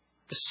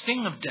the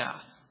sting of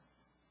death.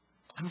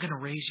 I'm going to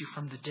raise you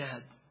from the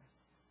dead.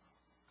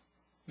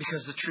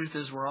 Because the truth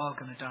is we're all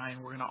going to die,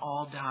 and we're going to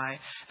all die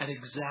at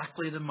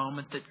exactly the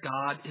moment that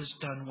God is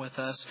done with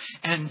us.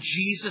 And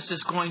Jesus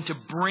is going to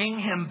bring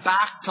him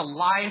back to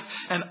life,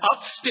 and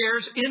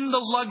upstairs in the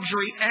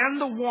luxury and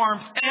the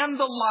warmth and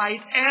the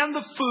light and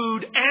the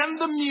food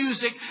and the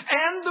music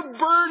and the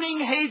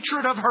burning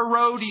hatred of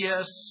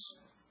Herodias,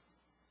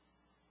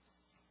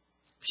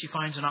 she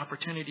finds an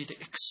opportunity to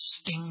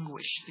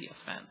extinguish the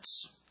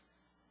offense.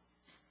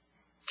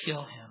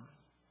 Kill him.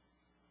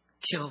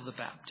 Kill the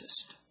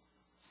Baptist.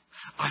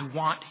 I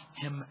want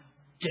him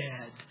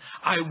dead.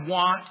 I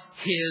want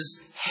his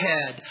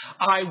head.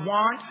 I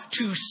want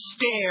to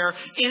stare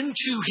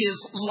into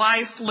his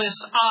lifeless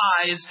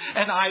eyes,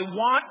 and I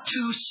want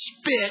to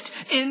spit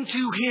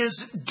into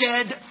his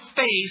dead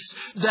face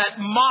that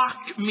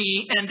mocked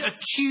me and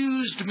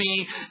accused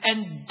me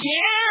and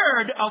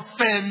dared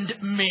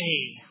offend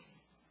me.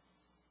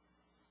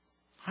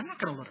 I'm not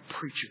going to let a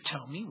preacher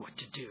tell me what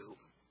to do.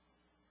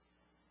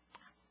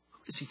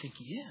 Who does he think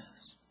he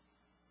is?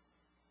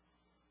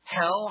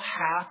 Hell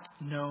hath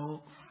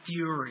no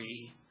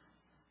fury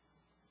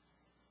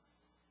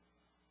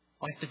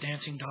like the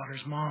dancing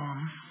daughter's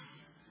mom.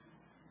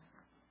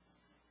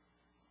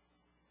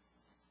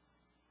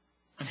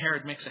 And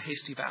Herod makes a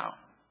hasty vow.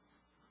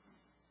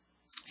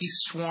 He's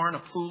sworn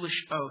a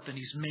foolish oath and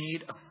he's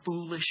made a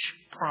foolish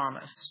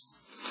promise.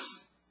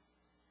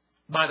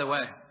 By the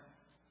way,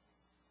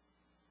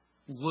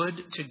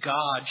 would to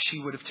God she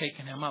would have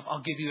taken him up.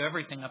 I'll give you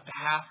everything up to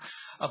half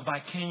of thy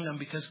kingdom.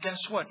 Because guess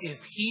what? If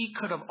he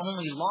could have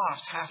only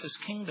lost half his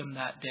kingdom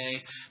that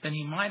day, then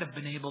he might have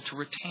been able to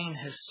retain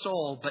his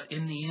soul. But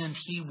in the end,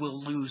 he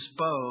will lose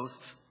both.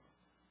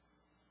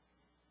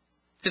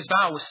 His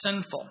vow was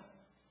sinful.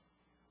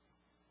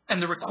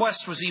 And the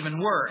request was even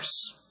worse.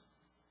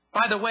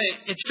 By the way,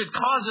 it should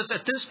cause us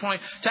at this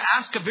point to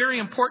ask a very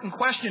important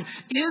question.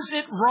 Is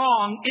it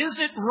wrong? Is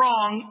it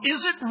wrong?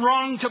 Is it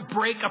wrong to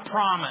break a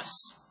promise?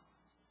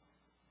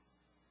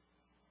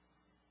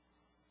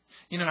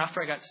 You know,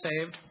 after I got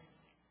saved,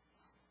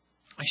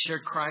 I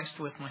shared Christ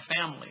with my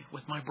family,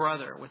 with my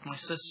brother, with my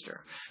sister,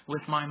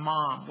 with my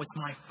mom, with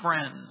my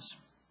friends.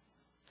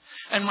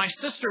 And my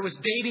sister was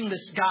dating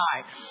this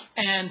guy,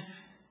 and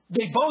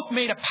they both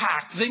made a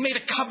pact. They made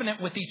a covenant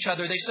with each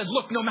other. They said,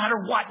 look, no matter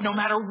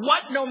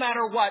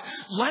what,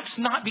 let's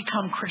not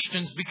become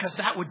Christians because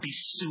that would be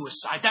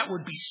suicide. That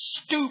would be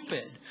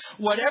stupid.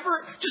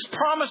 Whatever, just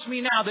promise me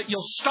now that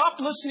you'll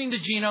stop listening to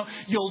Gino.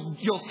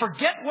 You'll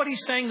forget what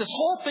he's saying, this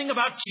whole thing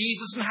about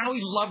Jesus and how he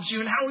loves you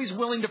and how he's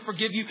willing to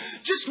forgive you.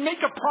 Just make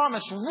a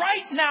promise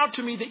right now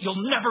to me that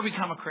you'll never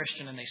become a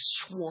Christian. And they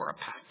swore a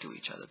pact to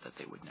each other that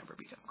they would never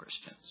become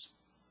Christians.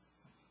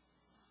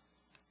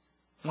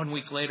 1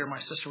 week later, my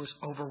sister was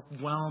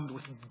overwhelmed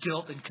with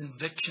guilt and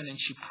conviction, and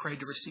she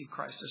prayed to receive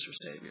Christ as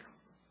her Savior.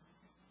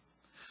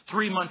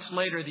 3 months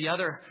later, the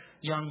other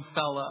young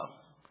fellow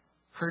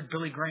heard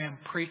Billy Graham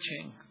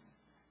preaching.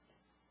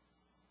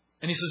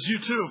 And he says, you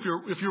too,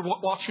 if you're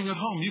watching at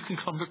home, you can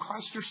come to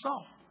Christ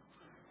yourself.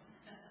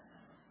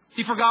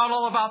 He forgot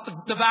all about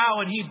the vow,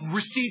 and he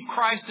received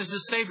Christ as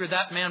his Savior.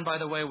 That man, by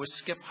the way, was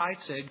Skip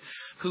Heitzig,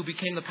 who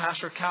became the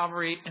pastor of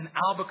Calvary in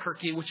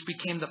Albuquerque, which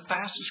became the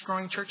fastest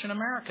growing church in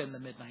America in the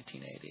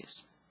mid-1980s.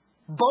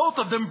 Both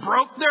of them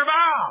broke their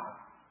vow.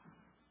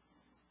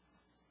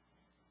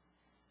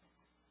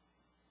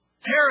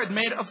 Herod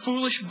made a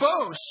foolish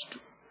boast.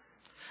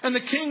 And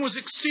the king was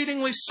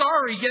exceedingly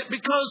sorry, yet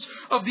because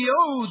of the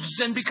oaths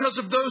and because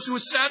of those who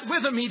had sat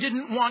with him, he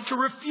didn't want to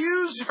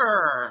refuse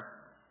her.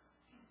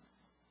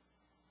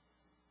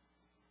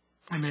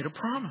 I made a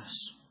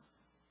promise.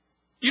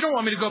 You don't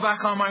want me to go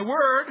back on my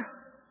word.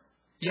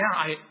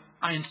 Yeah,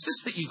 I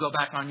insist that you go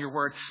back on your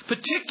word,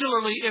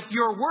 particularly if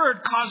your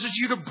word causes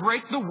you to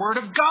break the word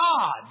of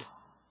God.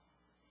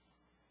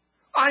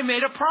 I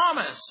made a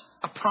promise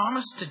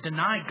to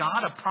deny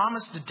God, a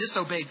promise to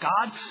disobey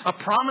God, a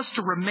promise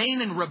to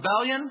remain in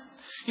rebellion.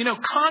 You know,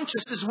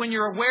 conscious is when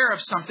you're aware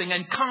of something,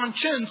 and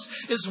conscience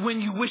is when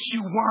you wish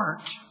you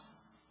weren't.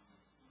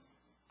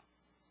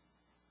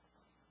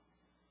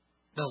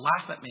 They'll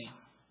laugh at me.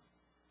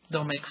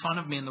 They'll make fun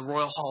of me in the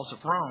royal halls of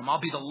Rome. I'll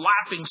be the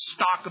laughing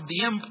stock of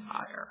the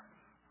empire.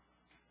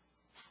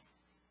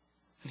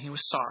 And he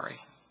was sorry.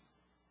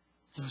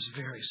 He was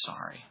very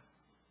sorry.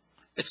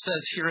 It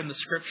says here in the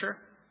scripture,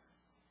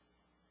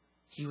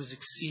 he was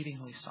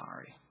exceedingly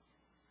sorry.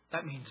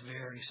 That means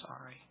very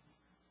sorry.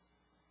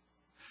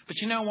 But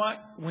you know what?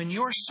 When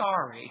you're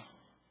sorry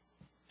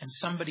and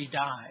somebody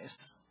dies,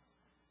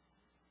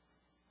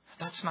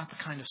 that's not the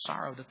kind of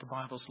sorrow that the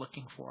Bible's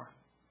looking for.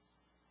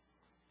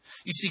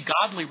 You see,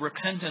 godly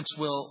repentance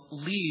will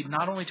lead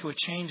not only to a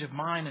change of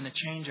mind and a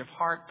change of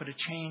heart, but a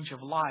change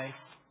of life.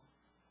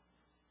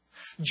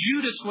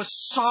 Judas was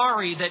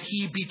sorry that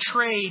he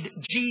betrayed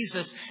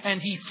Jesus,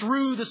 and he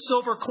threw the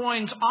silver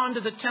coins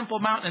onto the Temple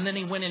Mount, and then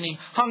he went and he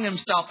hung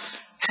himself.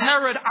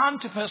 Herod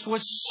Antipas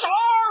was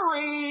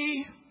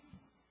sorry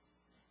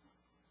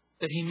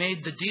that he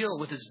made the deal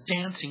with his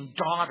dancing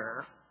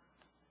daughter,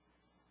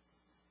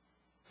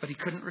 but he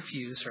couldn't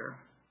refuse her.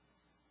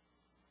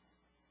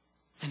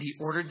 And he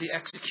ordered the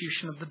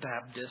execution of the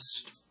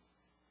Baptist.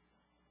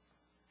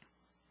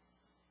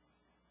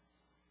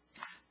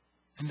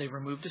 And they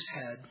removed his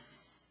head.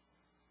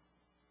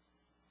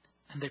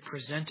 And they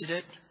presented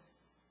it,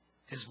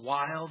 his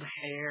wild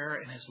hair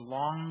and his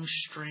long,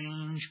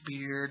 strange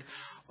beard,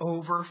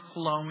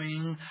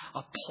 overflowing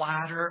a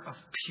platter of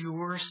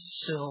pure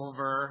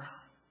silver.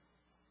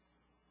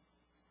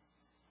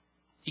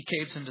 He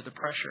caves into the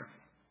pressure.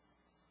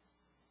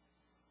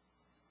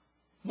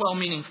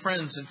 Well-meaning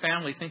friends and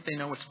family think they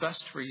know what's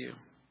best for you.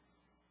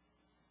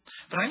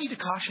 But I need to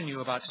caution you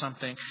about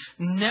something.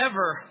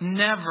 Never,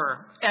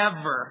 never,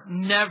 ever,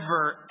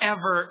 never,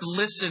 ever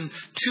listen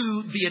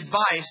to the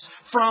advice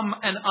from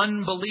an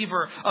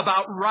unbeliever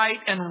about right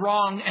and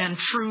wrong and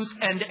truth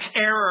and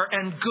error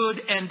and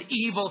good and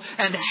evil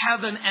and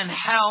heaven and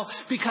hell,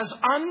 because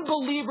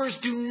unbelievers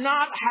do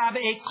not have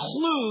a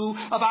clue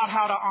about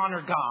how to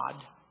honor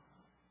God.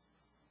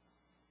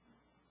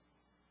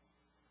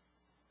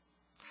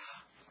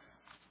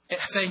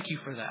 Thank you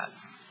for that.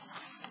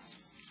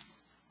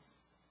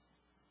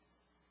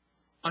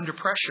 Under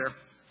pressure,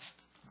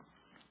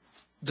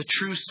 the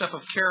true stuff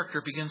of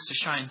character begins to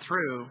shine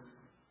through.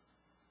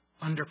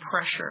 Under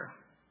pressure,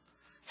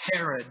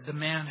 Herod, the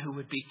man who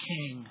would be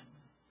king,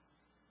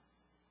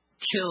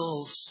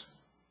 kills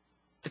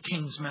the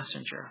king's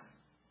messenger.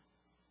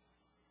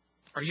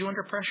 Are you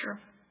under pressure?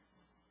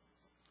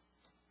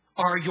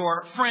 Are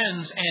your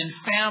friends and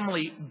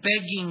family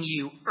begging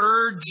you,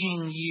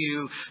 urging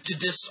you to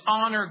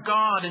dishonor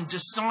God and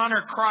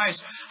dishonor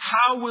Christ?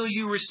 How will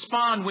you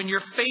respond when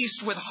you're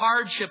faced with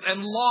hardship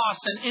and loss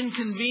and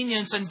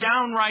inconvenience and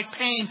downright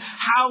pain?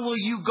 How will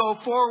you go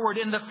forward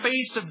in the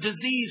face of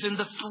disease and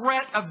the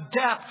threat of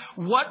death?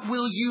 What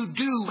will you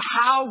do?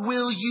 How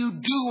will you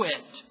do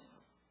it?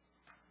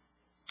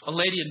 A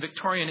lady in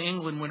Victorian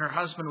England, when her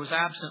husband was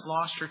absent,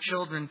 lost her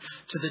children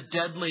to the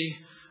deadly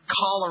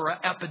cholera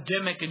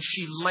epidemic, and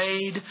she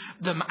laid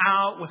them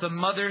out with a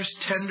mother's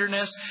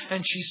tenderness,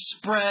 and she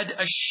spread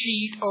a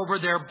sheet over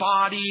their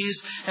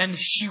bodies, and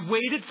she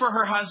waited for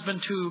her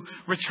husband to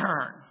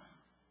return.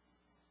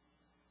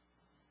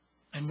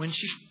 And when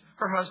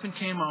her husband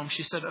came home,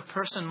 she said, "A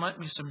person lent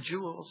me some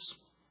jewels,"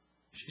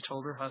 she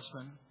told her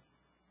husband.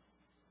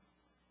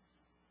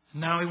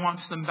 "Now he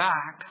wants them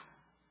back.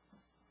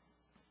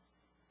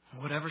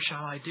 Whatever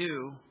shall I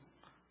do?"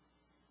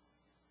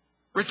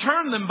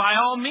 "Return them by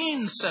all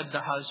means," said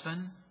the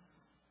husband.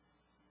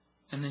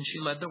 And then she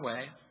led the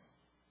way.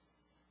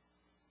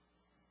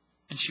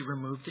 And she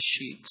removed the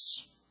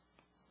sheets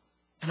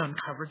and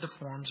uncovered the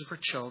forms of her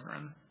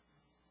children.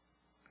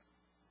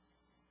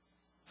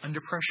 Under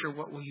pressure,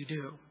 what will you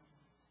do?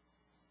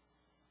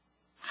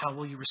 How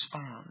will you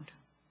respond?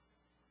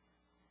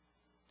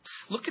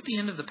 Look at the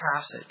end of the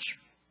passage.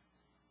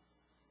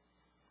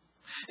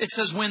 It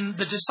says, when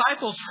the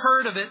disciples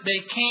heard of it,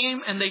 they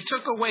came and they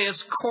took away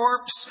his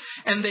corpse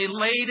and they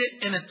laid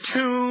it in a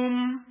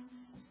tomb.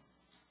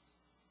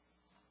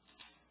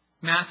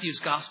 Matthew's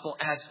gospel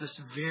adds this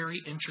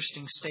very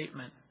interesting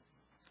statement.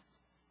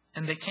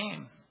 And they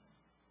came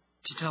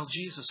to tell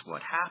Jesus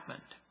what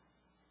happened.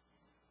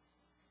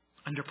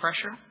 Under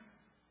pressure,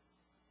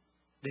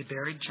 they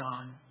buried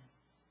John.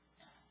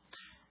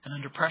 And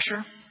under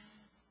pressure,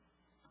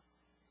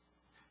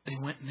 they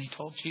went and they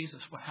told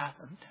Jesus what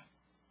happened.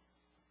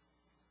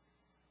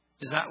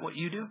 Is that what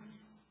you do?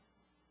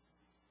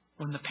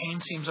 When the pain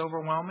seems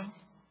overwhelming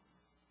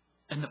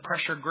and the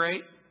pressure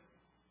great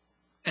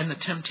and the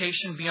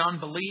temptation beyond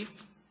belief?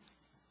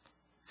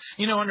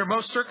 You know, under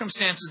most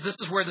circumstances, this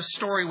is where the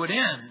story would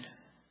end.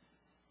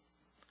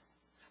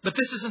 But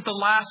this isn't the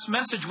last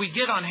message we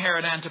get on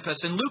Herod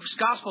Antipas. In Luke's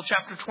Gospel,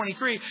 chapter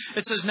 23,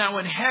 it says, now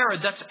when Herod,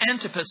 that's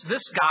Antipas,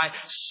 this guy,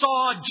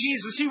 saw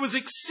Jesus, he was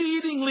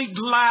exceedingly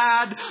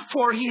glad,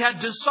 for he had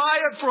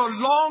desired for a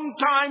long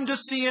time to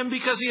see him,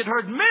 because he had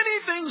heard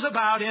many things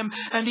about him,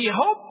 and he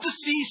hoped to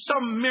see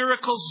some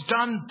miracles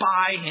done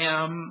by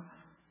him.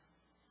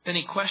 Then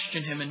he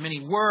questioned him in many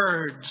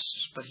words,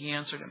 but he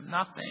answered him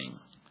nothing.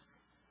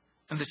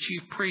 And the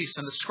chief priests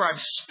and the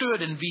scribes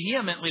stood and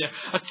vehemently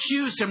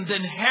accused him.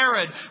 Then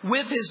Herod,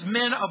 with his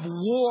men of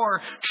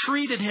war,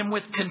 treated him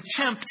with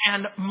contempt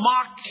and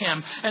mocked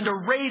him and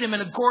arrayed him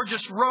in a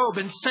gorgeous robe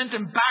and sent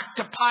him back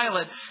to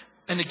Pilate.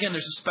 And again,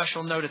 there's a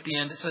special note at the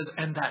end. It says,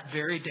 and that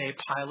very day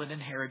Pilate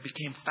and Herod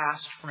became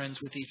fast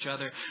friends with each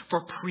other,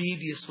 for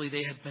previously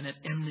they had been at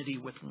enmity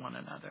with one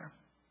another.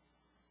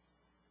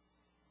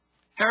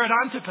 Herod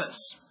Antipas,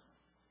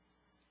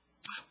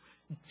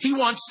 he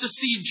wants to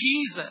see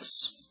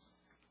Jesus.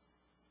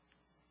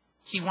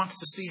 He wants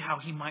to see how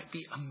he might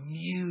be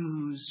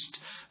amused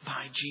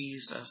by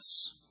Jesus.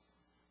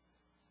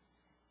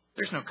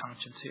 There's no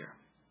conscience here.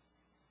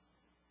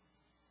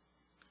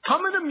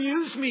 Come and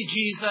amuse me,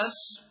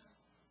 Jesus.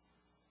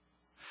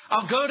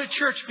 I'll go to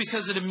church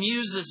because it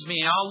amuses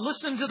me. I'll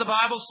listen to the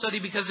Bible study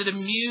because it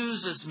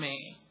amuses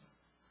me.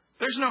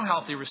 There's no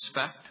healthy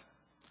respect.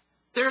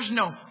 There's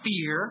no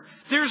fear.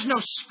 There's no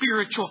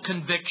spiritual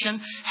conviction.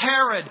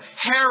 Herod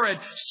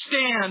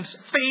stands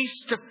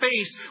face to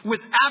face with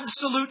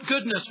absolute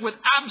goodness, with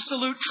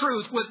absolute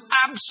truth, with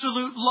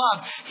absolute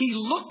love. He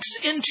looks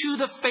into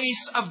the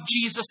face of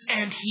Jesus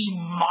and he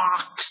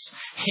mocks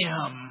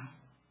him.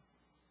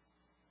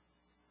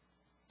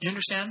 You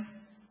understand?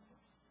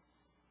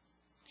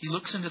 He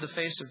looks into the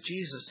face of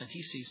Jesus and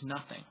he sees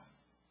nothing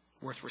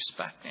worth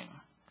respecting.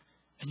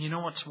 And you know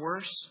what's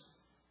worse?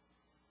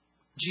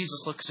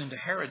 Jesus looks into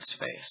Herod's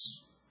face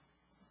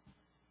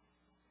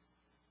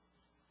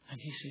and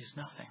he sees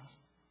nothing.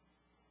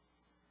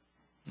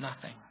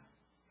 Nothing.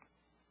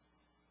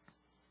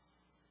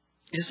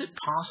 Is it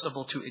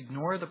possible to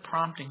ignore the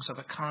promptings of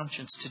a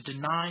conscience, to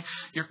deny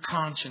your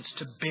conscience,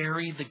 to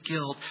bury the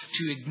guilt,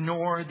 to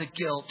ignore the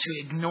guilt,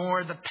 to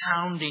ignore the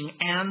pounding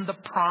and the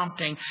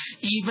prompting,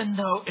 even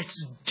though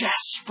it's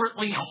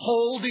desperately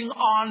holding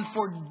on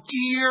for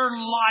dear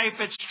life?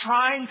 It's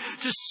trying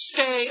to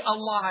stay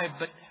alive.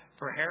 But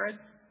for Herod,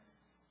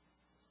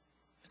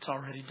 it's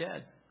already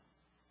dead.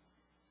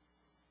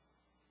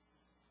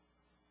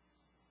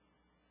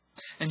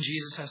 And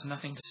Jesus has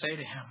nothing to say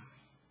to him,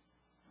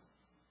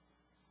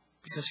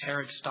 because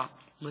Herod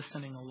stopped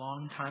listening a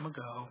long time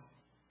ago.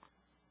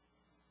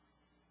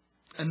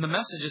 And the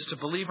message is to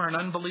believer and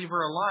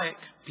unbeliever alike.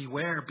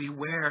 Beware,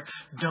 beware.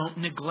 Don't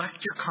neglect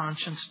your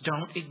conscience.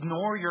 Don't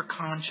ignore your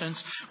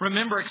conscience.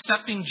 Remember,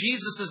 accepting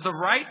Jesus is the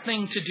right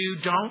thing to do.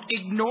 Don't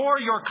ignore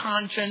your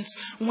conscience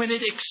when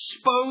it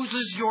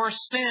exposes your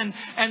sin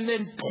and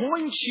then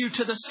points you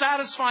to the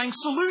satisfying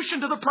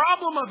solution to the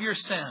problem of your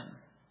sin.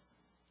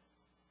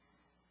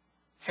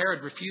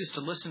 Herod refused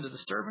to listen to the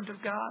servant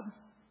of God.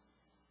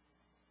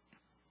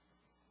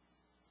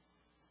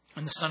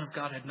 And the Son of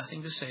God had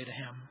nothing to say to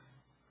him.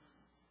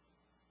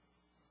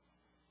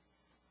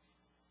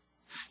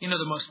 You know,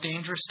 the most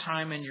dangerous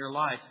time in your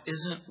life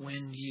isn't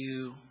when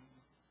you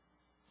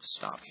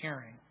stop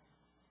hearing.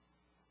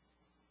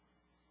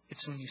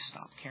 It's when you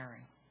stop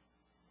caring.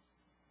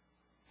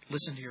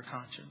 Listen to your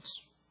conscience.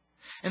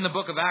 In the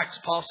book of Acts,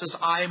 Paul says,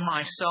 I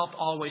myself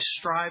always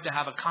strive to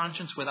have a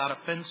conscience without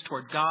offense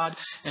toward God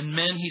and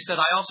men. He said,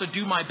 I also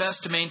do my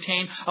best to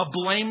maintain a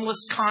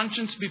blameless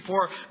conscience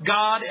before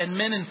God and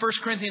men. In 1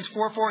 Corinthians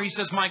 4:4, he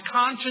says, my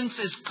conscience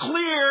is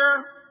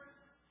clear,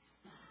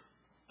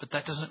 but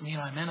that doesn't mean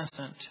I'm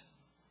innocent.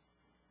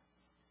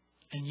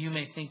 And you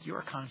may think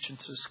your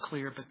conscience is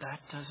clear, but that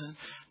doesn't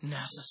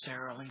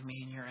necessarily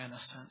mean you're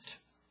innocent.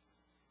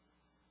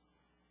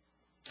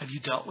 Have you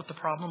dealt with the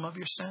problem of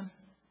your sin?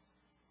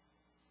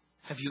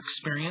 Have you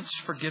experienced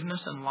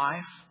forgiveness in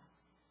life?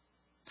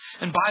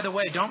 And by the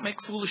way, don't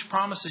make foolish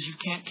promises you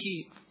can't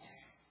keep.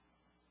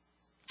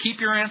 Keep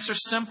your answer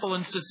simple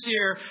and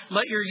sincere.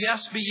 Let your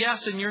yes be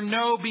yes and your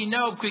no be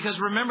no. Because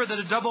remember that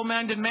a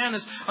double-minded man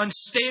is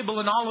unstable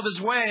in all of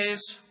his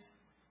ways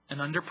and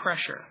under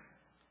pressure.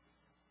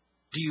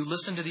 Do you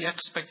listen to the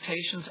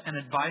expectations and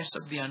advice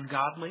of the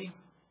ungodly?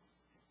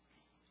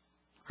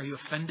 Are you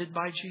offended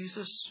by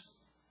Jesus?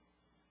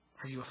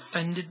 Are you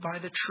offended by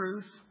the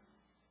truth?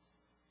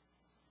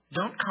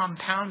 Don't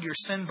compound your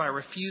sin by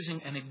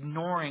refusing and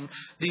ignoring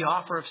the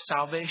offer of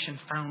salvation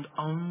found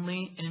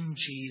only in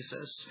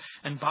Jesus.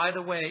 And by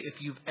the way,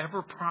 if you've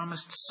ever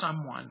promised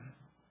someone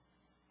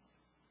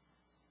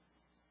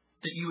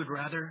that you would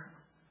rather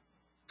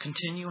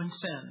continue in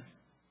sin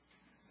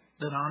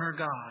than honor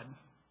God,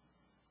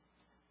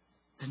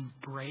 then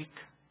break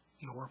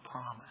your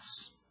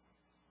promise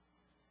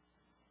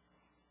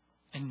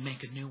and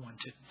make a new one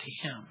to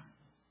Him.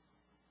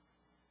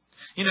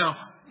 You know,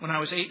 when I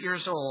was 8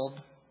 years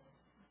old,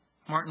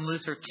 Martin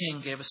Luther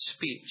King gave a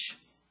speech.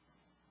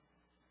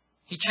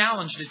 He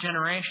challenged a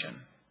generation.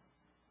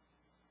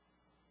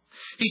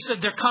 He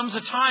said there comes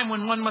a time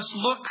when one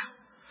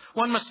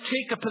must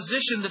take a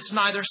position that's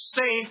neither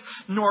safe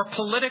nor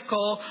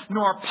political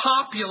nor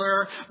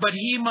popular, but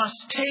he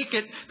must take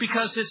it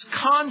because his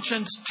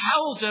conscience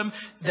tells him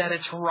that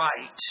it's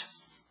right.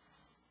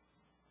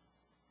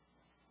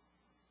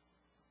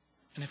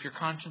 And if your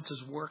conscience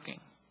is working,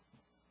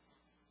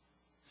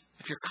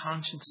 if your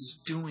conscience is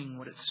doing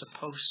what it's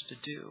supposed to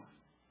do,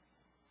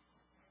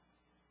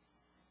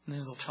 then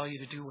it'll tell you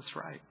to do what's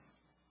right.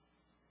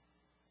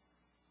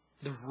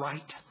 The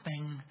right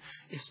thing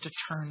is to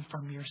turn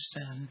from your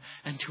sin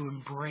and to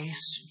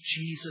embrace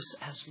Jesus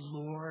as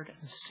Lord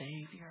and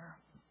Savior.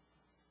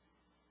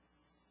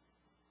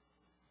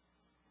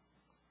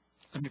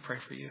 Let me pray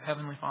for you.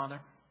 Heavenly Father,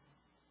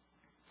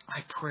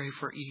 I pray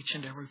for each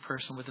and every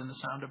person within the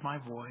sound of my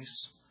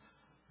voice.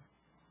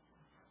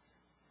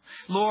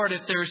 Lord,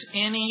 if there's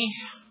any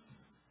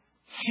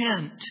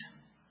hint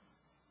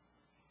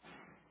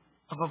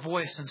of a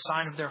voice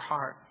inside of their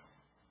heart,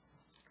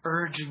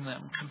 urging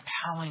them,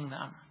 compelling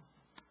them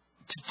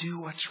to do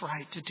what's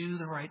right, to do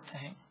the right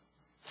thing,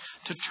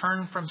 to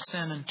turn from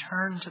sin and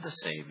turn to the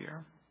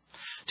Savior,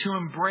 to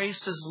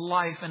embrace His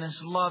life and His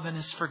love and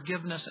His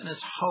forgiveness and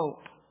His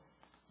hope.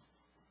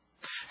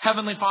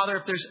 Heavenly Father,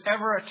 if there's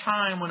ever a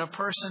time when a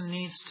person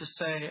needs to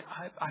say,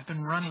 I've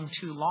been running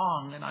too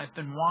long and I've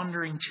been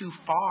wandering too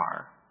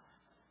far.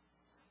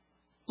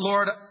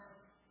 Lord,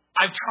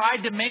 I've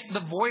tried to make the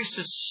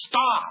voices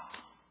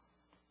stop.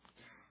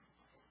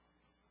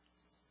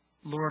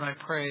 Lord, I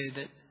pray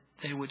that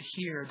they would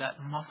hear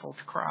that muffled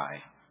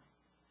cry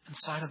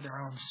inside of their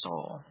own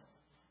soul.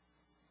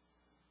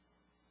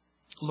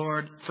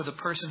 Lord, for the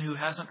person who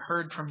hasn't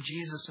heard from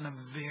Jesus in a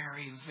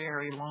very,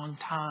 very long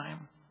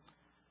time,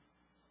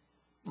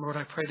 Lord,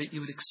 I pray that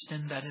you would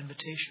extend that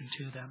invitation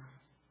to them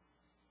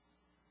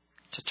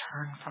to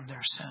turn from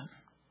their sin,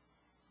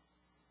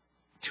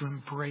 to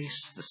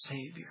embrace the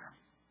Savior,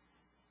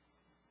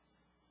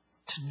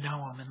 to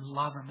know Him and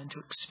love Him and to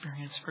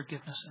experience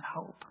forgiveness and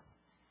hope.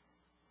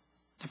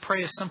 To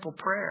pray a simple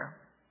prayer.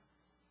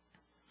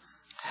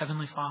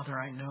 Heavenly Father,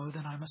 I know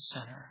that I'm a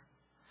sinner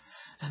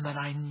and that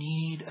I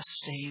need a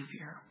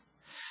Savior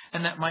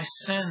and that my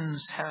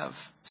sins have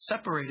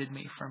separated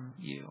me from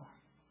you.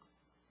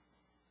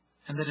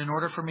 And that in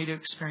order for me to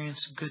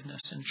experience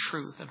goodness and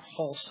truth and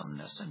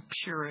wholesomeness and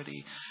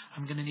purity,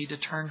 I'm going to need to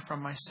turn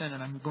from my sin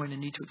and I'm going to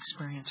need to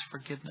experience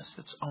forgiveness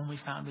that's only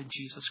found in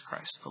Jesus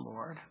Christ the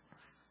Lord.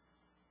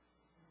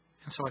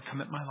 And so I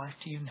commit my life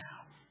to you now.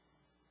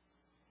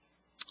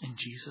 In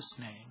Jesus'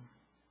 name,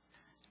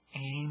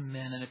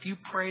 amen. And if you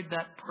prayed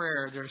that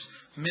prayer, there's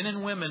men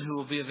and women who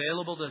will be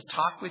available to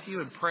talk with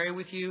you and pray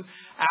with you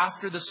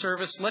after the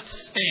service. Let's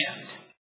stand.